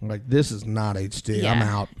can't. Like, this is not HD. Yeah, I'm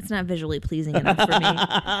out. It's not visually pleasing enough for me.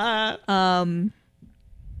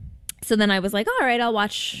 So then I was like, all right, I'll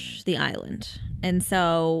watch The Island. And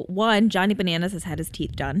so, Johnny Bananas has had his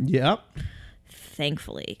teeth done. Yep.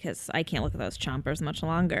 Thankfully, because I can't look at those chompers much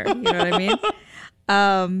longer. You know what I mean?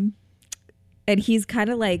 And he's kind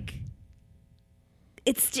of like,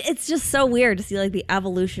 it's just so weird to see like the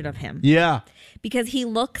evolution of him. Yeah. Because he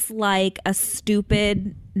looks like a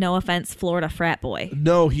stupid, no offense, Florida frat boy.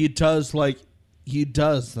 No, he does.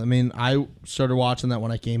 I mean, I started watching that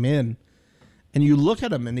when I came in, and you look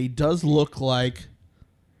at him, and he does look like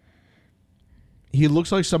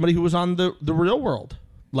somebody who was on the Real World,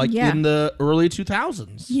 like in the early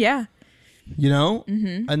 2000s. Yeah. You know?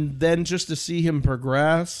 Mm-hmm. And then just to see him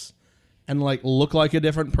progress and like look like a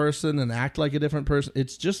different person and act like a different person,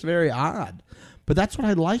 it's just very odd. But that's what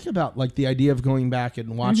I like about like the idea of going back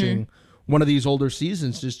and watching one of these older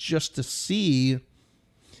seasons is just to see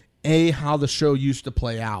how the show used to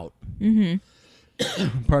play out.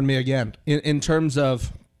 Pardon me again. In terms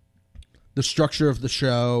of the structure of the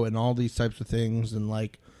show and all these types of things, and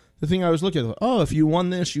like the thing I was looking at, if you won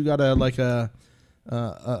this, you got an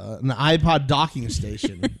iPod docking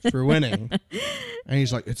station for winning. And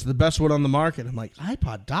he's like, it's the best one on the market. I'm like,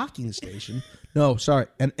 iPod docking station? No, sorry,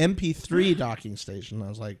 an MP3 docking station. I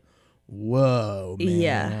was like, whoa, man.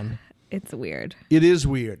 Yeah, it's weird. It is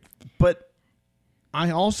weird. But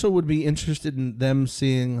I also would be interested in them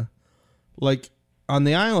seeing, like, on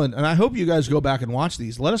the island, and I hope you guys go back and watch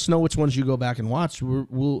these. Let us know which ones you go back and watch.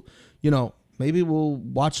 We'll maybe we'll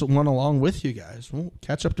watch one along with you guys. We'll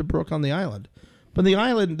catch up to Brooke on the island. But the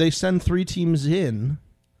island, they send 3 teams in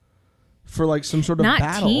for like some sort of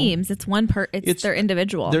battle. Not teams. It's one It's their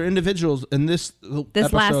individual. They're individuals. And this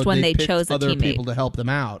episode, last one, they picked chose a other teammate. people to help them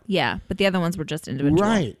out. Yeah, but the other ones were just individual.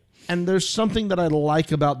 Right. And there's something that I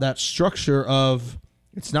like about that structure of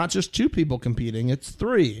it's not just 2 people competing, it's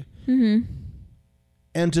 3.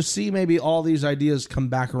 And to see maybe all these ideas come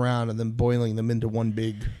back around and then boiling them into one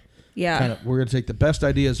big kind of, we're going to take the best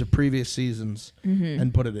ideas of previous seasons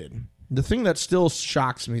and put it in. The thing that still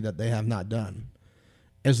shocks me that they have not done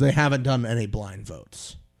is they haven't done any blind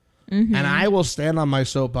votes. And I will stand on my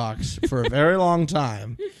soapbox for a very long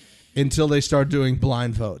time until they start doing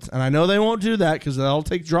blind votes. And I know they won't do that because they'll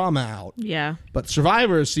take drama out. Yeah. But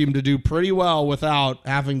survivors seem to do pretty well without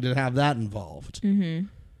having to have that involved.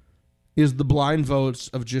 Is the blind votes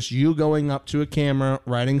of just you going up to a camera,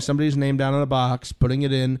 writing somebody's name down in a box, putting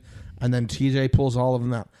it in, and then TJ pulls all of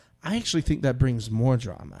them out. I actually think that brings more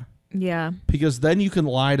drama. Yeah. Because then you can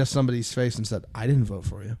lie to somebody's face and said, I didn't vote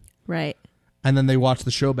for you. Right. And then they watch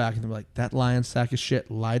the show back and they're like, that lying sack of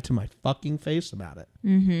shit lied to my fucking face about it.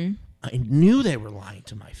 I knew they were lying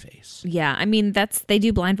to my face. Yeah. I mean, they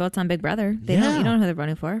do blind votes on Big Brother. You don't know who they're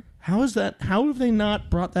voting for. How is that? How have they not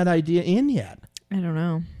brought that idea in yet? I don't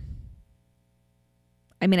know.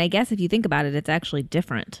 I mean, I guess if you think about it, it's actually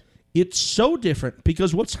different. It's so different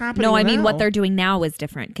because what's happening No, I mean, now, what they're doing now is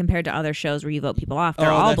different compared to other shows where you vote people off.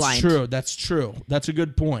 They're all blind. That's true. That's a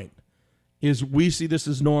good point. Is we see this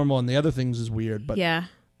as normal and the other things is weird, but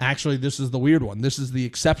actually this is the weird one. This is the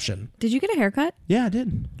exception. Did you get a haircut? Yeah, I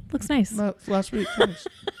did. Looks nice. Last week. Thanks.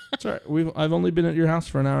 It's all right. I've only been at your house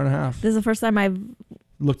for an hour and a half. This is the first time I've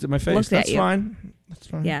looked at my face. That's fine. That's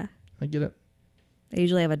fine. Yeah. I get it. I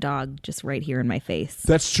usually have a dog just right here in my face.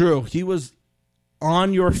 That's true. He was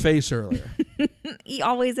on your face earlier. He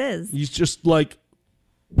always is. He's just like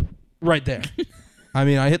right there. I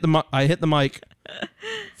mean, I hit the mic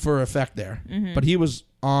for effect there, but he was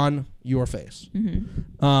on your face.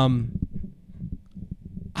 I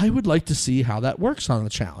would like to see how that works on the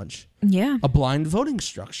challenge. Yeah. A blind voting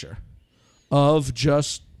structure of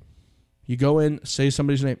just you go in, say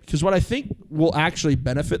somebody's name. Because what I think will actually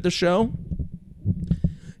benefit the show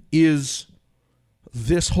is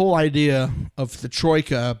this whole idea of the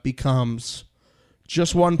troika becomes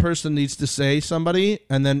just one person needs to say somebody,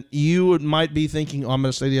 and then you might be thinking, I'm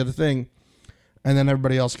going to say the other thing. And then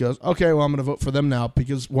everybody else goes, okay, well, I'm going to vote for them now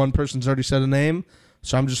because one person's already said a name.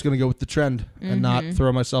 So I'm just going to go with the trend and not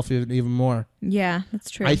throw myself even more. Yeah, that's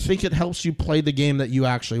true. I think it helps you play the game that you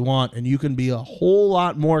actually want, and you can be a whole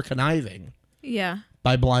lot more conniving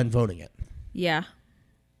by blind voting it. Yeah.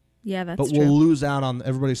 Yeah, that's true. But we'll lose out on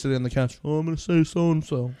everybody sitting on the couch. Oh, I'm going to say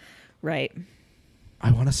so-and-so. Right.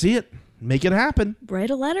 I want to see it. Make it happen. Write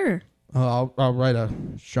a letter. I'll write a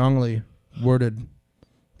strongly worded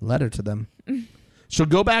letter to them. So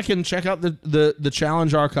go back and check out the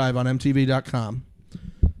challenge archive on MTV.com.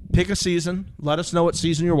 Pick a season. Let us know what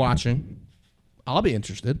season you're watching. I'll be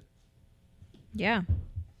interested. Yeah.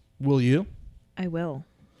 Will you? I will.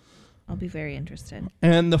 I'll be very interested.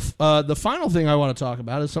 And the final thing I want to talk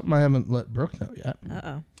about is something I haven't let Brooke know yet.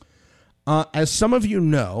 Uh-oh. As some of you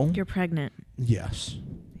know... You're pregnant. Yes.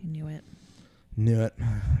 I knew it. Knew it.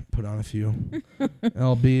 Put on a few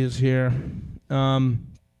LBs here.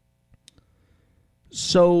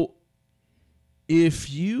 So if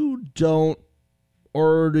you're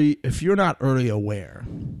not already aware,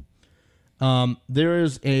 there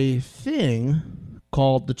is a thing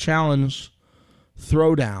called the Challenge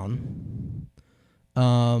Throwdown.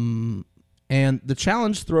 And the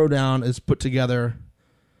Challenge Throwdown is put together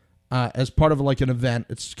as part of like an event.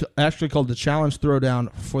 It's actually called the Challenge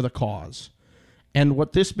Throwdown for the Cause. And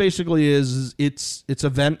what this basically is it's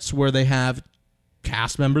events where they have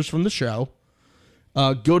cast members from the show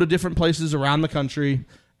go to different places around the country,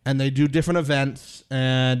 and they do different events,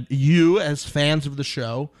 and you, as fans of the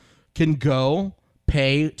show, can go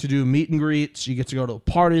pay to do meet and greets. You get to go to a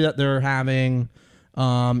party that they're having.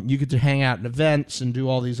 You get to hang out at events and do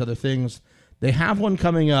all these other things. They have one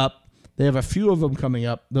coming up. They have a few of them coming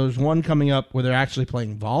up. There's one coming up where they're actually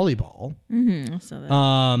playing volleyball, I saw that.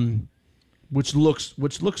 which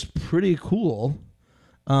looks pretty cool.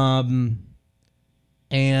 And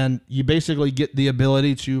you basically get the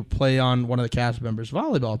ability to play on one of the cast members'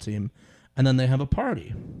 volleyball team, and then they have a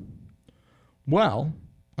party. Well,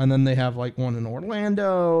 and then they have like one in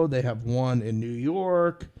Orlando. They have one in New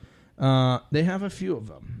York. They have a few of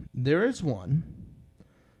them. There is one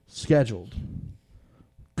scheduled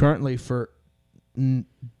currently for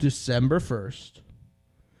December 1st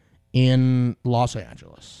in Los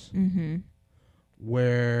Angeles,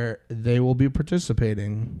 where they will be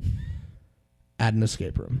participating at an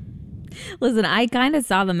escape room. Listen, I kind of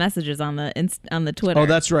saw the messages on the Twitter. Oh,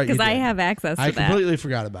 that's right. Because I have access to that. I completely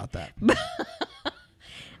forgot about that.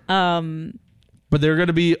 But they're going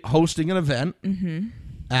to be hosting an event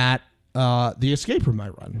at the escape room I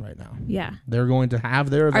run right now. Yeah. They're going to have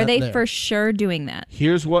their event. Are they there. for sure doing that?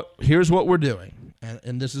 Here's what we're doing.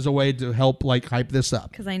 And this is a way to help like hype this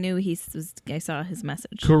up. Because I knew I saw his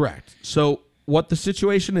message. Correct. So what the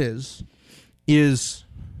situation is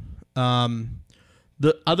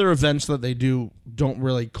the other events that they do don't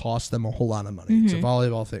really cost them a whole lot of money. It's a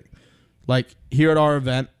volleyball thing. Like here at our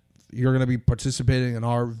event, you're going to be participating in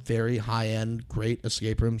our very high-end, great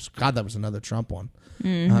escape rooms. God, that was another Trump one.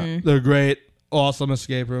 They're great, awesome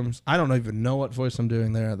escape rooms. I don't even know what voice I'm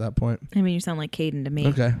doing there at that point. I mean, you sound like Caden to me.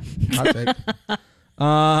 Okay. Hot take.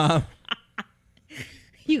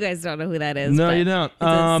 You guys don't know who that is. No, you don't. It's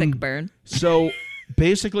a sick burn. So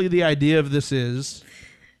basically the idea of this is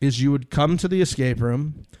you would come to the escape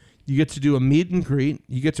room. You get to do a meet and greet.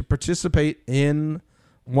 You get to participate in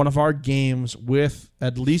one of our games with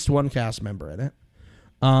at least one cast member in it,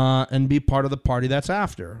 and be part of the party that's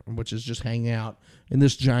after, which is just hanging out in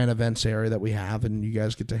this giant events area that we have, and you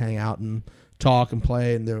guys get to hang out and talk and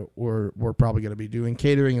play, and we're probably going to be doing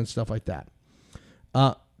catering and stuff like that.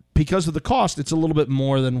 Because of the cost, it's a little bit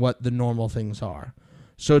more than what the normal things are.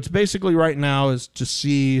 So it's basically right now is to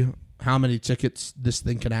see how many tickets this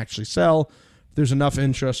thing can actually sell. If there's enough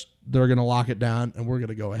interest, they're going to lock it down, and we're going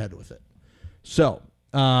to go ahead with it. So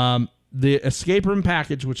the escape room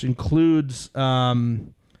package, which includes the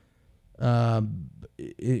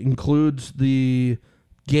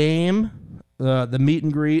game, the meet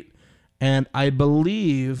and greet, and I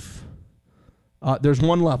believe there's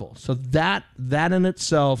one level. So that in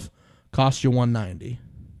itself costs you $190.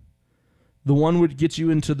 The one would get you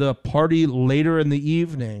into the party later in the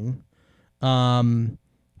evening,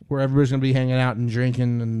 where everybody's going to be hanging out and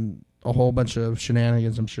drinking and a whole bunch of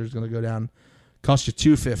shenanigans I'm sure is going to go down. Cost you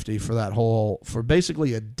 $250 for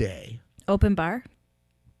basically a day. Open bar?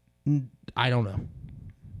 I don't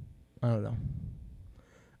know.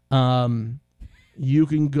 You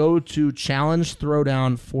can go to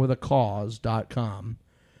challengethrowdownforthecause.com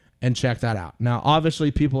and check that out. Now, obviously,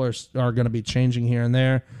 people are going to be changing here and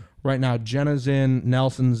there. Right now, Jenna's in,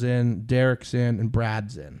 Nelson's in, Derek's in, and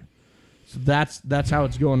Brad's in. So that's how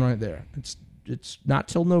it's going right there. It's not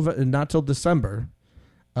till December,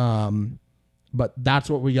 but that's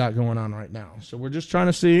what we got going on right now. So we're just trying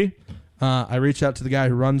to see. I reached out to the guy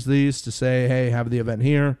who runs these to say, hey, have the event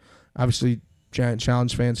here. Obviously, Giant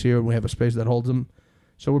Challenge fans here, and we have a space that holds them.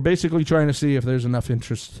 So we're basically trying to see if there's enough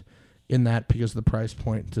interest in that because of the price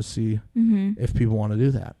point to see if people want to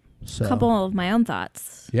do that. So, a couple of my own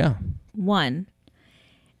thoughts. Yeah. 1,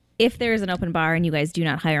 if there is an open bar and you guys do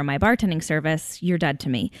not hire my bartending service, you're dead to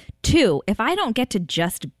me. 2, if I don't get to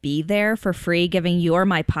just be there for free, giving you're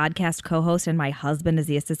my podcast co-host and my husband is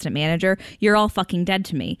the assistant manager, you're all fucking dead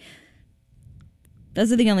to me.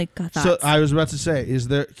 Those are the only thoughts. So I was about to say, is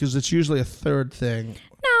there, because it's usually a third thing.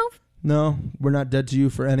 No, we're not dead to you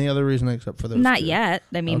for any other reason except for those. Not two. Yet.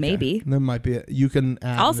 I mean, maybe. There might be. You can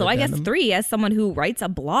add also, I guess 3, as someone who writes a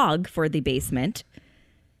blog for the basement,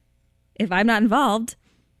 if I'm not involved,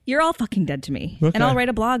 you're all fucking dead to me. Okay. And I'll write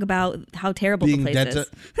a blog about how terrible the place is.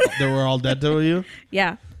 That we're all dead to you?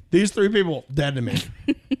 Yeah. These 3 people, dead to me.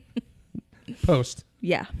 Post.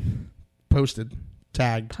 Yeah. Posted.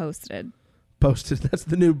 Tagged. Posted. That's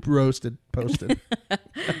the new roasted. Posted.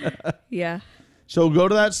 Yeah. So go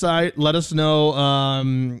to that site. Let us know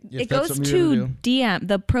if it that's goes something you're gonna do. DM.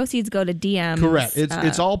 The proceeds go to DM. Correct.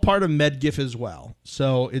 It's all part of MedGIF as well.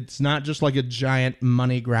 So it's not just like a giant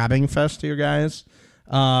money grabbing fest here, guys.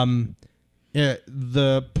 The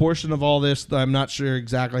portion of all this, I'm not sure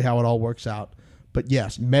exactly how it all works out. But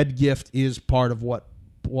yes, MedGift is part of what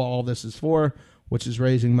all this is for, which is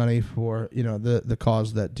raising money for the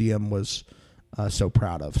cause that DM was so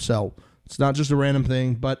proud of. So It's not just a random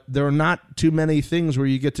thing, but there are not too many things where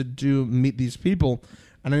you get to meet these people.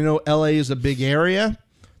 And I know LA is a big area.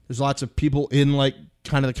 There's lots of people in like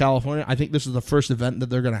kind of the California. I think this is the first event that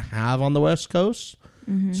they're going to have on the West Coast.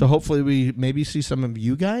 Mm-hmm. So hopefully we maybe see some of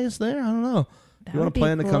you guys there. I don't know. If you want to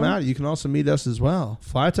plan to come out, you can also meet us as well.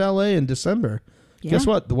 Fly to LA in December. Yeah. Guess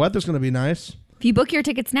what? The weather's going to be nice. If you book your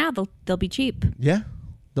tickets now, they'll be cheap. Yeah.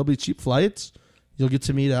 They'll be cheap flights. You'll get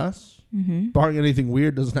to meet us. Mm-hmm. Barring anything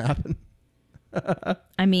weird doesn't happen.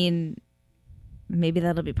 I mean, maybe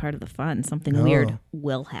that'll be part of the fun. Something weird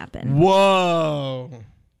will happen. Whoa.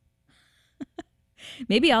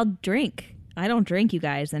 Maybe I'll drink. I don't drink, you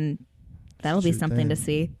guys, and that'll be something to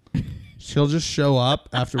see. She'll just show up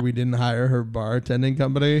after we didn't hire her bartending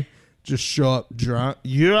company. Just show up drunk.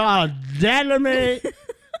 You're dead to me.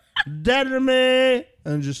 Dead to me.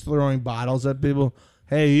 And just throwing bottles at people.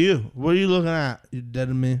 Hey, you. What are you looking at? You dead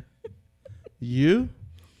to me. You?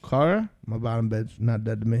 Cara? My bottom bed's not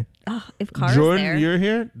dead to me. Oh, if Cara's Jordan, there. You're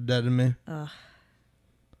here? Dead to me.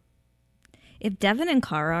 If Devin and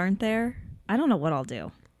Cara aren't there, I don't know what I'll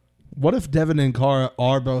do. What if Devin and Cara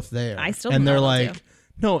are both there? I still don't know what I'll do.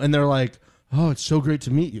 No, and they're like, oh, it's so great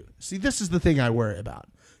to meet you. See, this is the thing I worry about.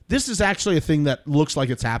 This is actually a thing that looks like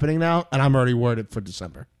it's happening now, and I'm already worried for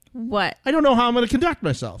December. What? I don't know how I'm going to conduct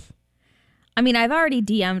myself. I mean, I've already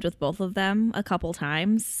DM'd with both of them a couple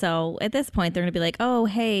times, so at this point, they're going to be like, oh,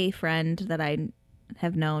 hey, friend that I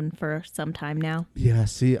have known for some time now. Yeah,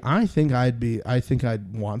 see, I think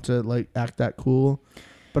I'd want to, like, act that cool,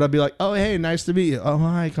 but I'd be like, oh, hey, nice to meet you. Oh,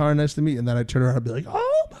 hi, Cara, nice to meet you. And then I'd turn around and be like,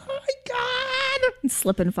 oh, my God.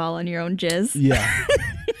 Slip and fall on your own jizz. Yeah.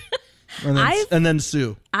 and then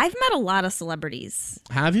sue. I've met a lot of celebrities.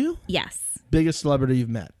 Have you? Yes. Biggest celebrity you've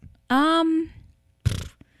met?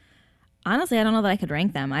 Honestly, I don't know that I could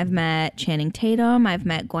rank them. I've met Channing Tatum. I've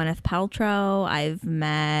met Gwyneth Paltrow. I've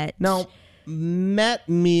met... Now, met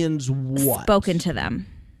means what? Spoken to them.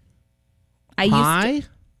 Hi?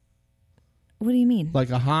 What do you mean?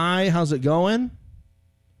 Like a hi? How's it going?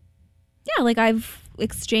 Yeah, like I've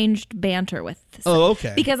exchanged banter with... Oh,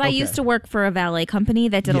 okay. Because I used to work for a valet company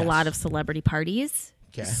that did a lot of celebrity parties.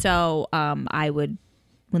 Okay. So I would...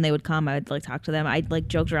 When they would come, I would like talk to them. I'd like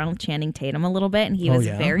joked around with Channing Tatum a little bit, and he was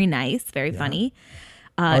very nice, very funny.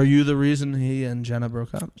 Are you the reason he and Jenna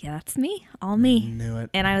broke up? Yeah, that's me. All me. I knew it.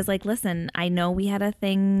 And I was like, listen, I know we had a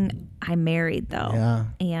thing. I'm married, though. Yeah.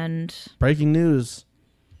 And... Breaking news.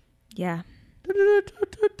 Yeah.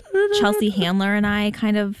 Chelsea Handler and I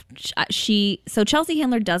kind of... So Chelsea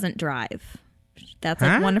Handler doesn't drive. That's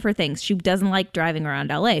like one of her things. She doesn't like driving around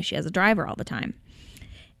LA. She has a driver all the time.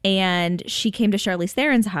 And she came to Charlize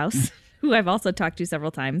Theron's house, who I've also talked to several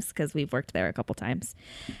times because we've worked there a couple times.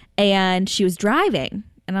 And she was driving.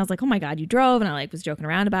 And I was like, oh my God, you drove. And I like was joking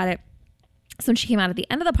around about it. So when she came out at the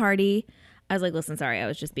end of the party, I was like, listen, sorry, I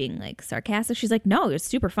was just being like sarcastic. She's like, no, it's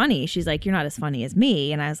super funny. She's like, you're not as funny as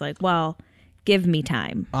me. And I was like, well, give me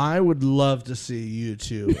time. I would love to see you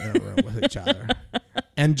two in a room with each other.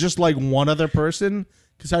 And just like one other person,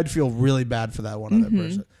 because I'd feel really bad for that one other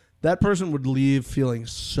person. That person would leave feeling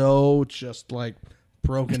so just like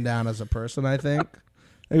broken down as a person, I think.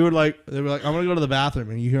 They were like, I'm going to go to the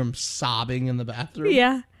bathroom, and you hear them sobbing in the bathroom.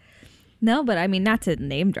 Yeah. No, but I mean, not to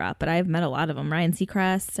name drop, but I've met a lot of them. Ryan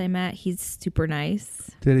Seacrest, I met. He's super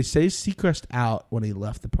nice. Did he say Seacrest out when he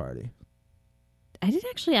left the party? I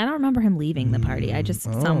don't remember him leaving the party. I just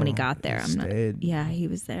saw him when he got there. Yeah, he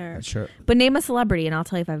was there. Sure. But name a celebrity, and I'll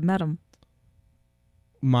tell you if I've met him.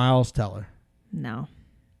 Miles Teller. No.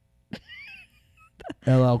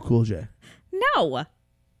 LL Cool J. No.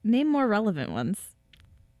 Name more relevant ones.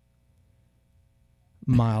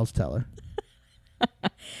 Miles Teller.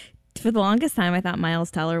 For the longest time, I thought Miles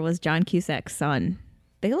Teller was John Cusack's son.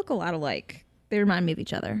 They look a lot alike. They remind me of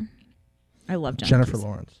each other. I love Jennifer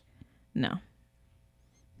Lawrence. No.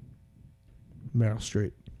 Meryl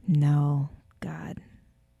Streep. No. God.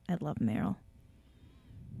 I love Meryl.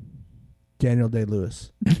 Daniel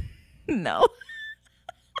Day-Lewis. No.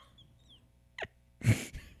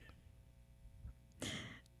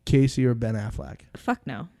 Casey or Ben Affleck? Fuck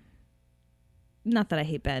no. Not that I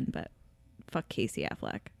hate Ben, but fuck Casey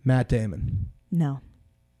Affleck. Matt Damon. No.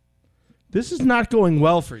 This is not going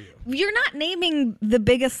well for you. You're not naming the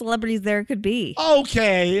biggest celebrities there could be.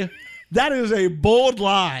 Okay. That is a bold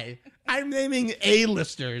lie. I'm naming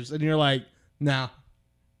A-listers, and you're like, no.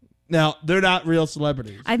 No, they're not real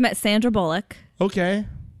celebrities. I've met Sandra Bullock. Okay.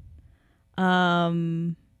 That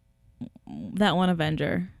one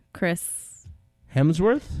Avenger. Chris...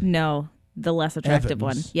 Hemsworth? No, the less attractive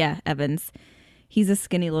one. Yeah, Evans. He's a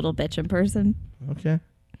skinny little bitch in person. Okay.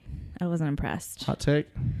 I wasn't impressed. Hot take?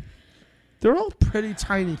 They're all pretty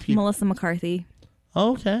tiny people. Melissa McCarthy.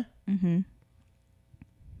 Oh, okay. Mm-hmm.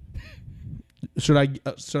 Should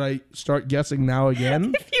I start guessing now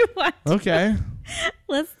again? If you want. Okay.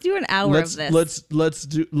 Let's do an hour of this.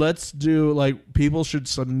 Let's do like people should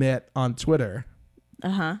submit on Twitter.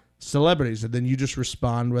 Celebrities, and then you just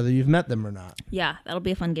respond whether you've met them or not. Yeah, that'll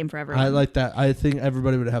be a fun game for everyone. I like that. I think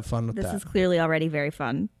everybody would have fun with that. This is clearly already very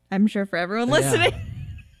fun. I'm sure for everyone listening.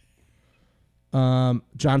 John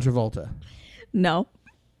Travolta. No.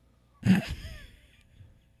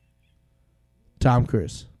 Tom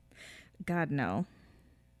Cruise. God, no.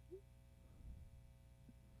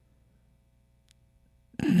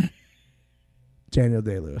 Daniel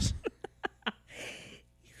Day-Lewis.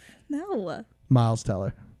 No. Miles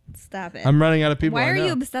Teller. Stop it. I'm running out of people. Why are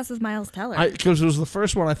you obsessed with Miles Teller? Because it was the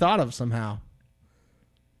first one I thought of somehow.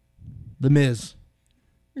 The Miz.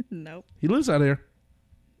 Nope. He lives out here.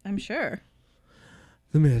 I'm sure.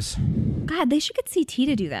 The Miz. God, they should get CT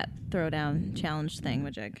to do that throwdown challenge thing,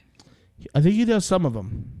 Majig. I think he does some of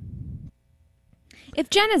them. If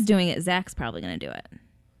Jenna's doing it, Zach's probably going to do it.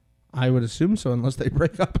 I would assume so, unless they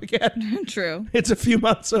break up again. True. It's a few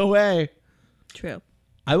months away. True.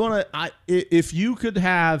 If you could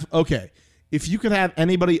have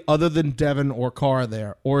anybody other than Devin or Cara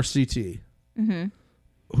there, or CT,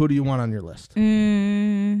 who do you want on your list?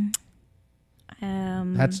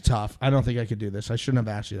 That's tough. I don't think I could do this. I shouldn't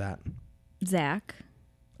have asked you that. Zach.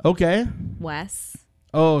 Okay. Wes.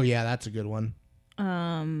 Oh, yeah, that's a good one.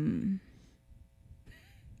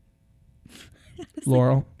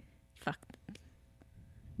 Laurel. Fuck.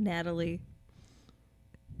 Natalie.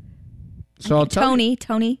 So I'll tell Tony. you.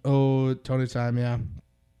 Tony. Oh, Tony time, yeah.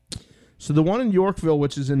 So the one in Yorkville,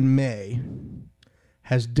 which is in May,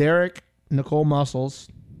 has Derek, Nicole Muscles,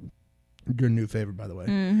 your new favorite, by the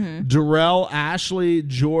way, Darrell, Ashley,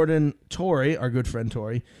 Jordan, Tori, our good friend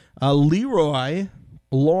Tori, Leroy,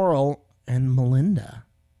 Laurel, and Melinda.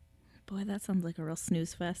 Boy, that sounds like a real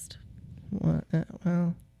snooze fest. Well,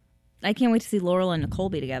 I can't wait to see Laurel and Nicole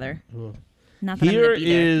be together. Ugh. Not that I'm gonna be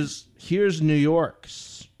there. Here's New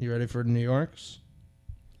York's. You ready for New York's?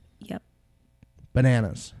 Yep.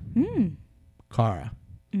 Bananas. Cara.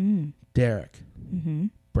 Derek.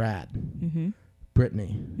 Brad.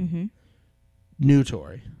 Brittany. New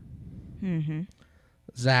Tori.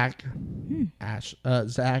 Zach.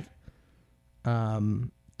 Zach.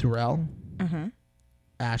 Darrell.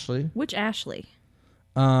 Ashley. Which Ashley?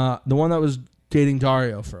 The one that was dating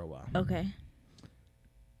Dario for a while. Okay.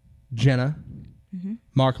 Jenna.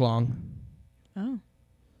 Mark Long. Oh.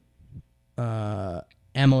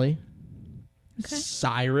 Emily. Okay.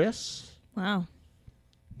 Cyrus. Wow.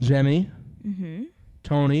 Jemmy.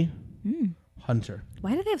 Tony. Hunter.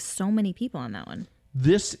 Why do they have so many people on that one?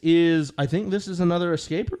 I think this is another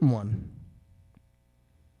escape room one.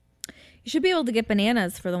 You should be able to get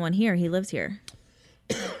bananas for the one here. He lives here.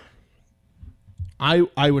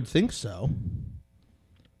 I would think so.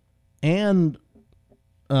 And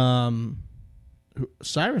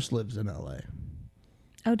Cyrus lives in LA.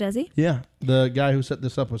 Oh, does he? Yeah. The guy who set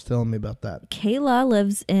this up was telling me about that. Kayla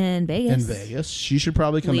lives in Vegas. In Vegas. She should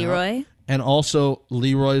probably come out. Leroy. And also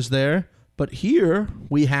Leroy's there. But here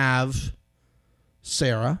we have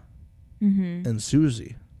Sarah and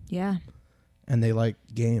Susie. Yeah. And they like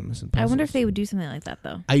games and puzzles. I wonder if they would do something like that,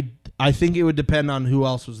 though. I think it would depend on who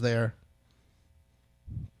else was there.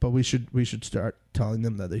 But we should start telling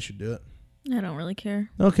them that they should do it. I don't really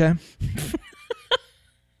care. Okay.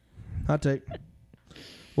 Hot take.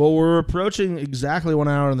 Well, we're approaching exactly 1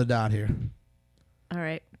 hour on the dot here. All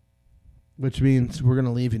right. Which means we're going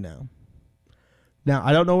to leave you now. Now,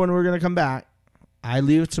 I don't know when we're going to come back. I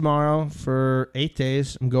leave tomorrow for 8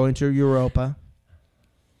 days. I'm going to Europa,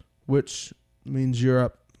 which means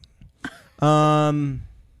Europe. I'm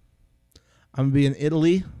going to be in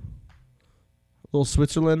Italy, a little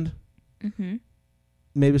Switzerland,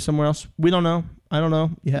 maybe somewhere else. We don't know. I don't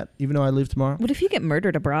know yet, even though I leave tomorrow. What if you get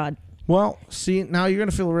murdered abroad? Well, see, now you're going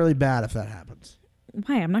to feel really bad if that happens.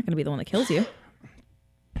 Why? I'm not going to be the one that kills you.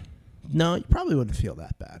 No, you probably wouldn't feel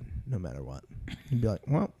that bad, no matter what. You'd be like,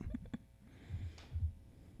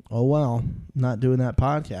 well, not doing that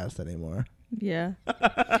podcast anymore. Yeah.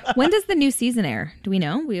 When does the new season air? Do we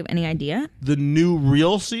know? We have any idea? The new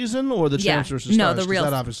real season or the Champs vs. Stars? No, the real.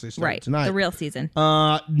 That obviously starts tonight. The real season.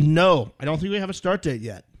 No, I don't think we have a start date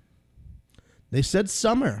yet. They said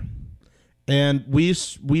summer, and we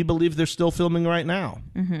believe they're still filming right now.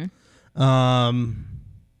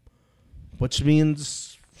 Which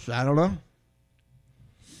means I don't know.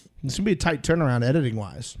 It's gonna be a tight turnaround editing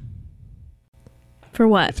wise. For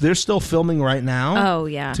what? If they're still filming right now. Oh,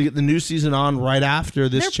 yeah. To get the new season on right after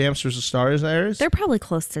this Champs vs. Stars airs. They're probably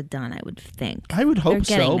close to done, I would think. I would hope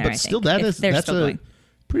so, there, but still that's a going.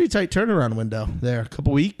 pretty tight turnaround window there. A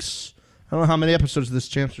couple weeks. I don't know how many episodes of this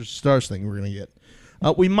Champs vs. Stars thing we're going to get.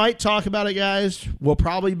 We might talk about it, guys. We'll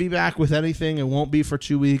probably be back with anything. It won't be for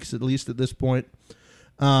 2 weeks, at least at this point.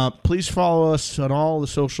 Please follow us on all the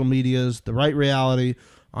social medias, The Right Reality.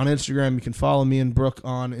 On Instagram, you can follow me and Brooke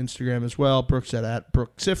on Instagram as well. Brooke's at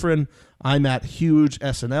Brooke Sifrin. I'm at Huge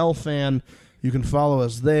SNL Fan. You can follow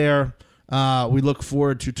us there. We look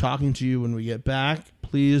forward to talking to you when we get back.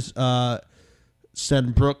 Please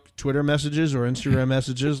send Brooke Twitter messages or Instagram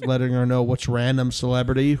messages letting her know which random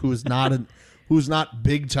celebrity who's not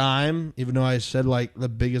big time, even though I said like the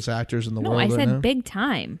biggest actors in the world. No, I right said now. big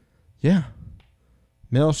time. Yeah.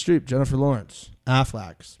 Meryl Streep, Jennifer Lawrence,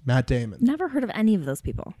 Affleck, Matt Damon. Never heard of any of those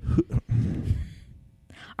people.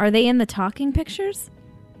 Are they in the talking pictures?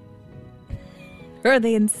 Or are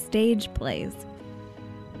they in stage plays?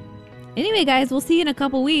 Anyway, guys, we'll see you in a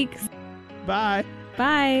couple weeks. Bye.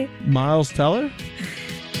 Bye. Miles Teller?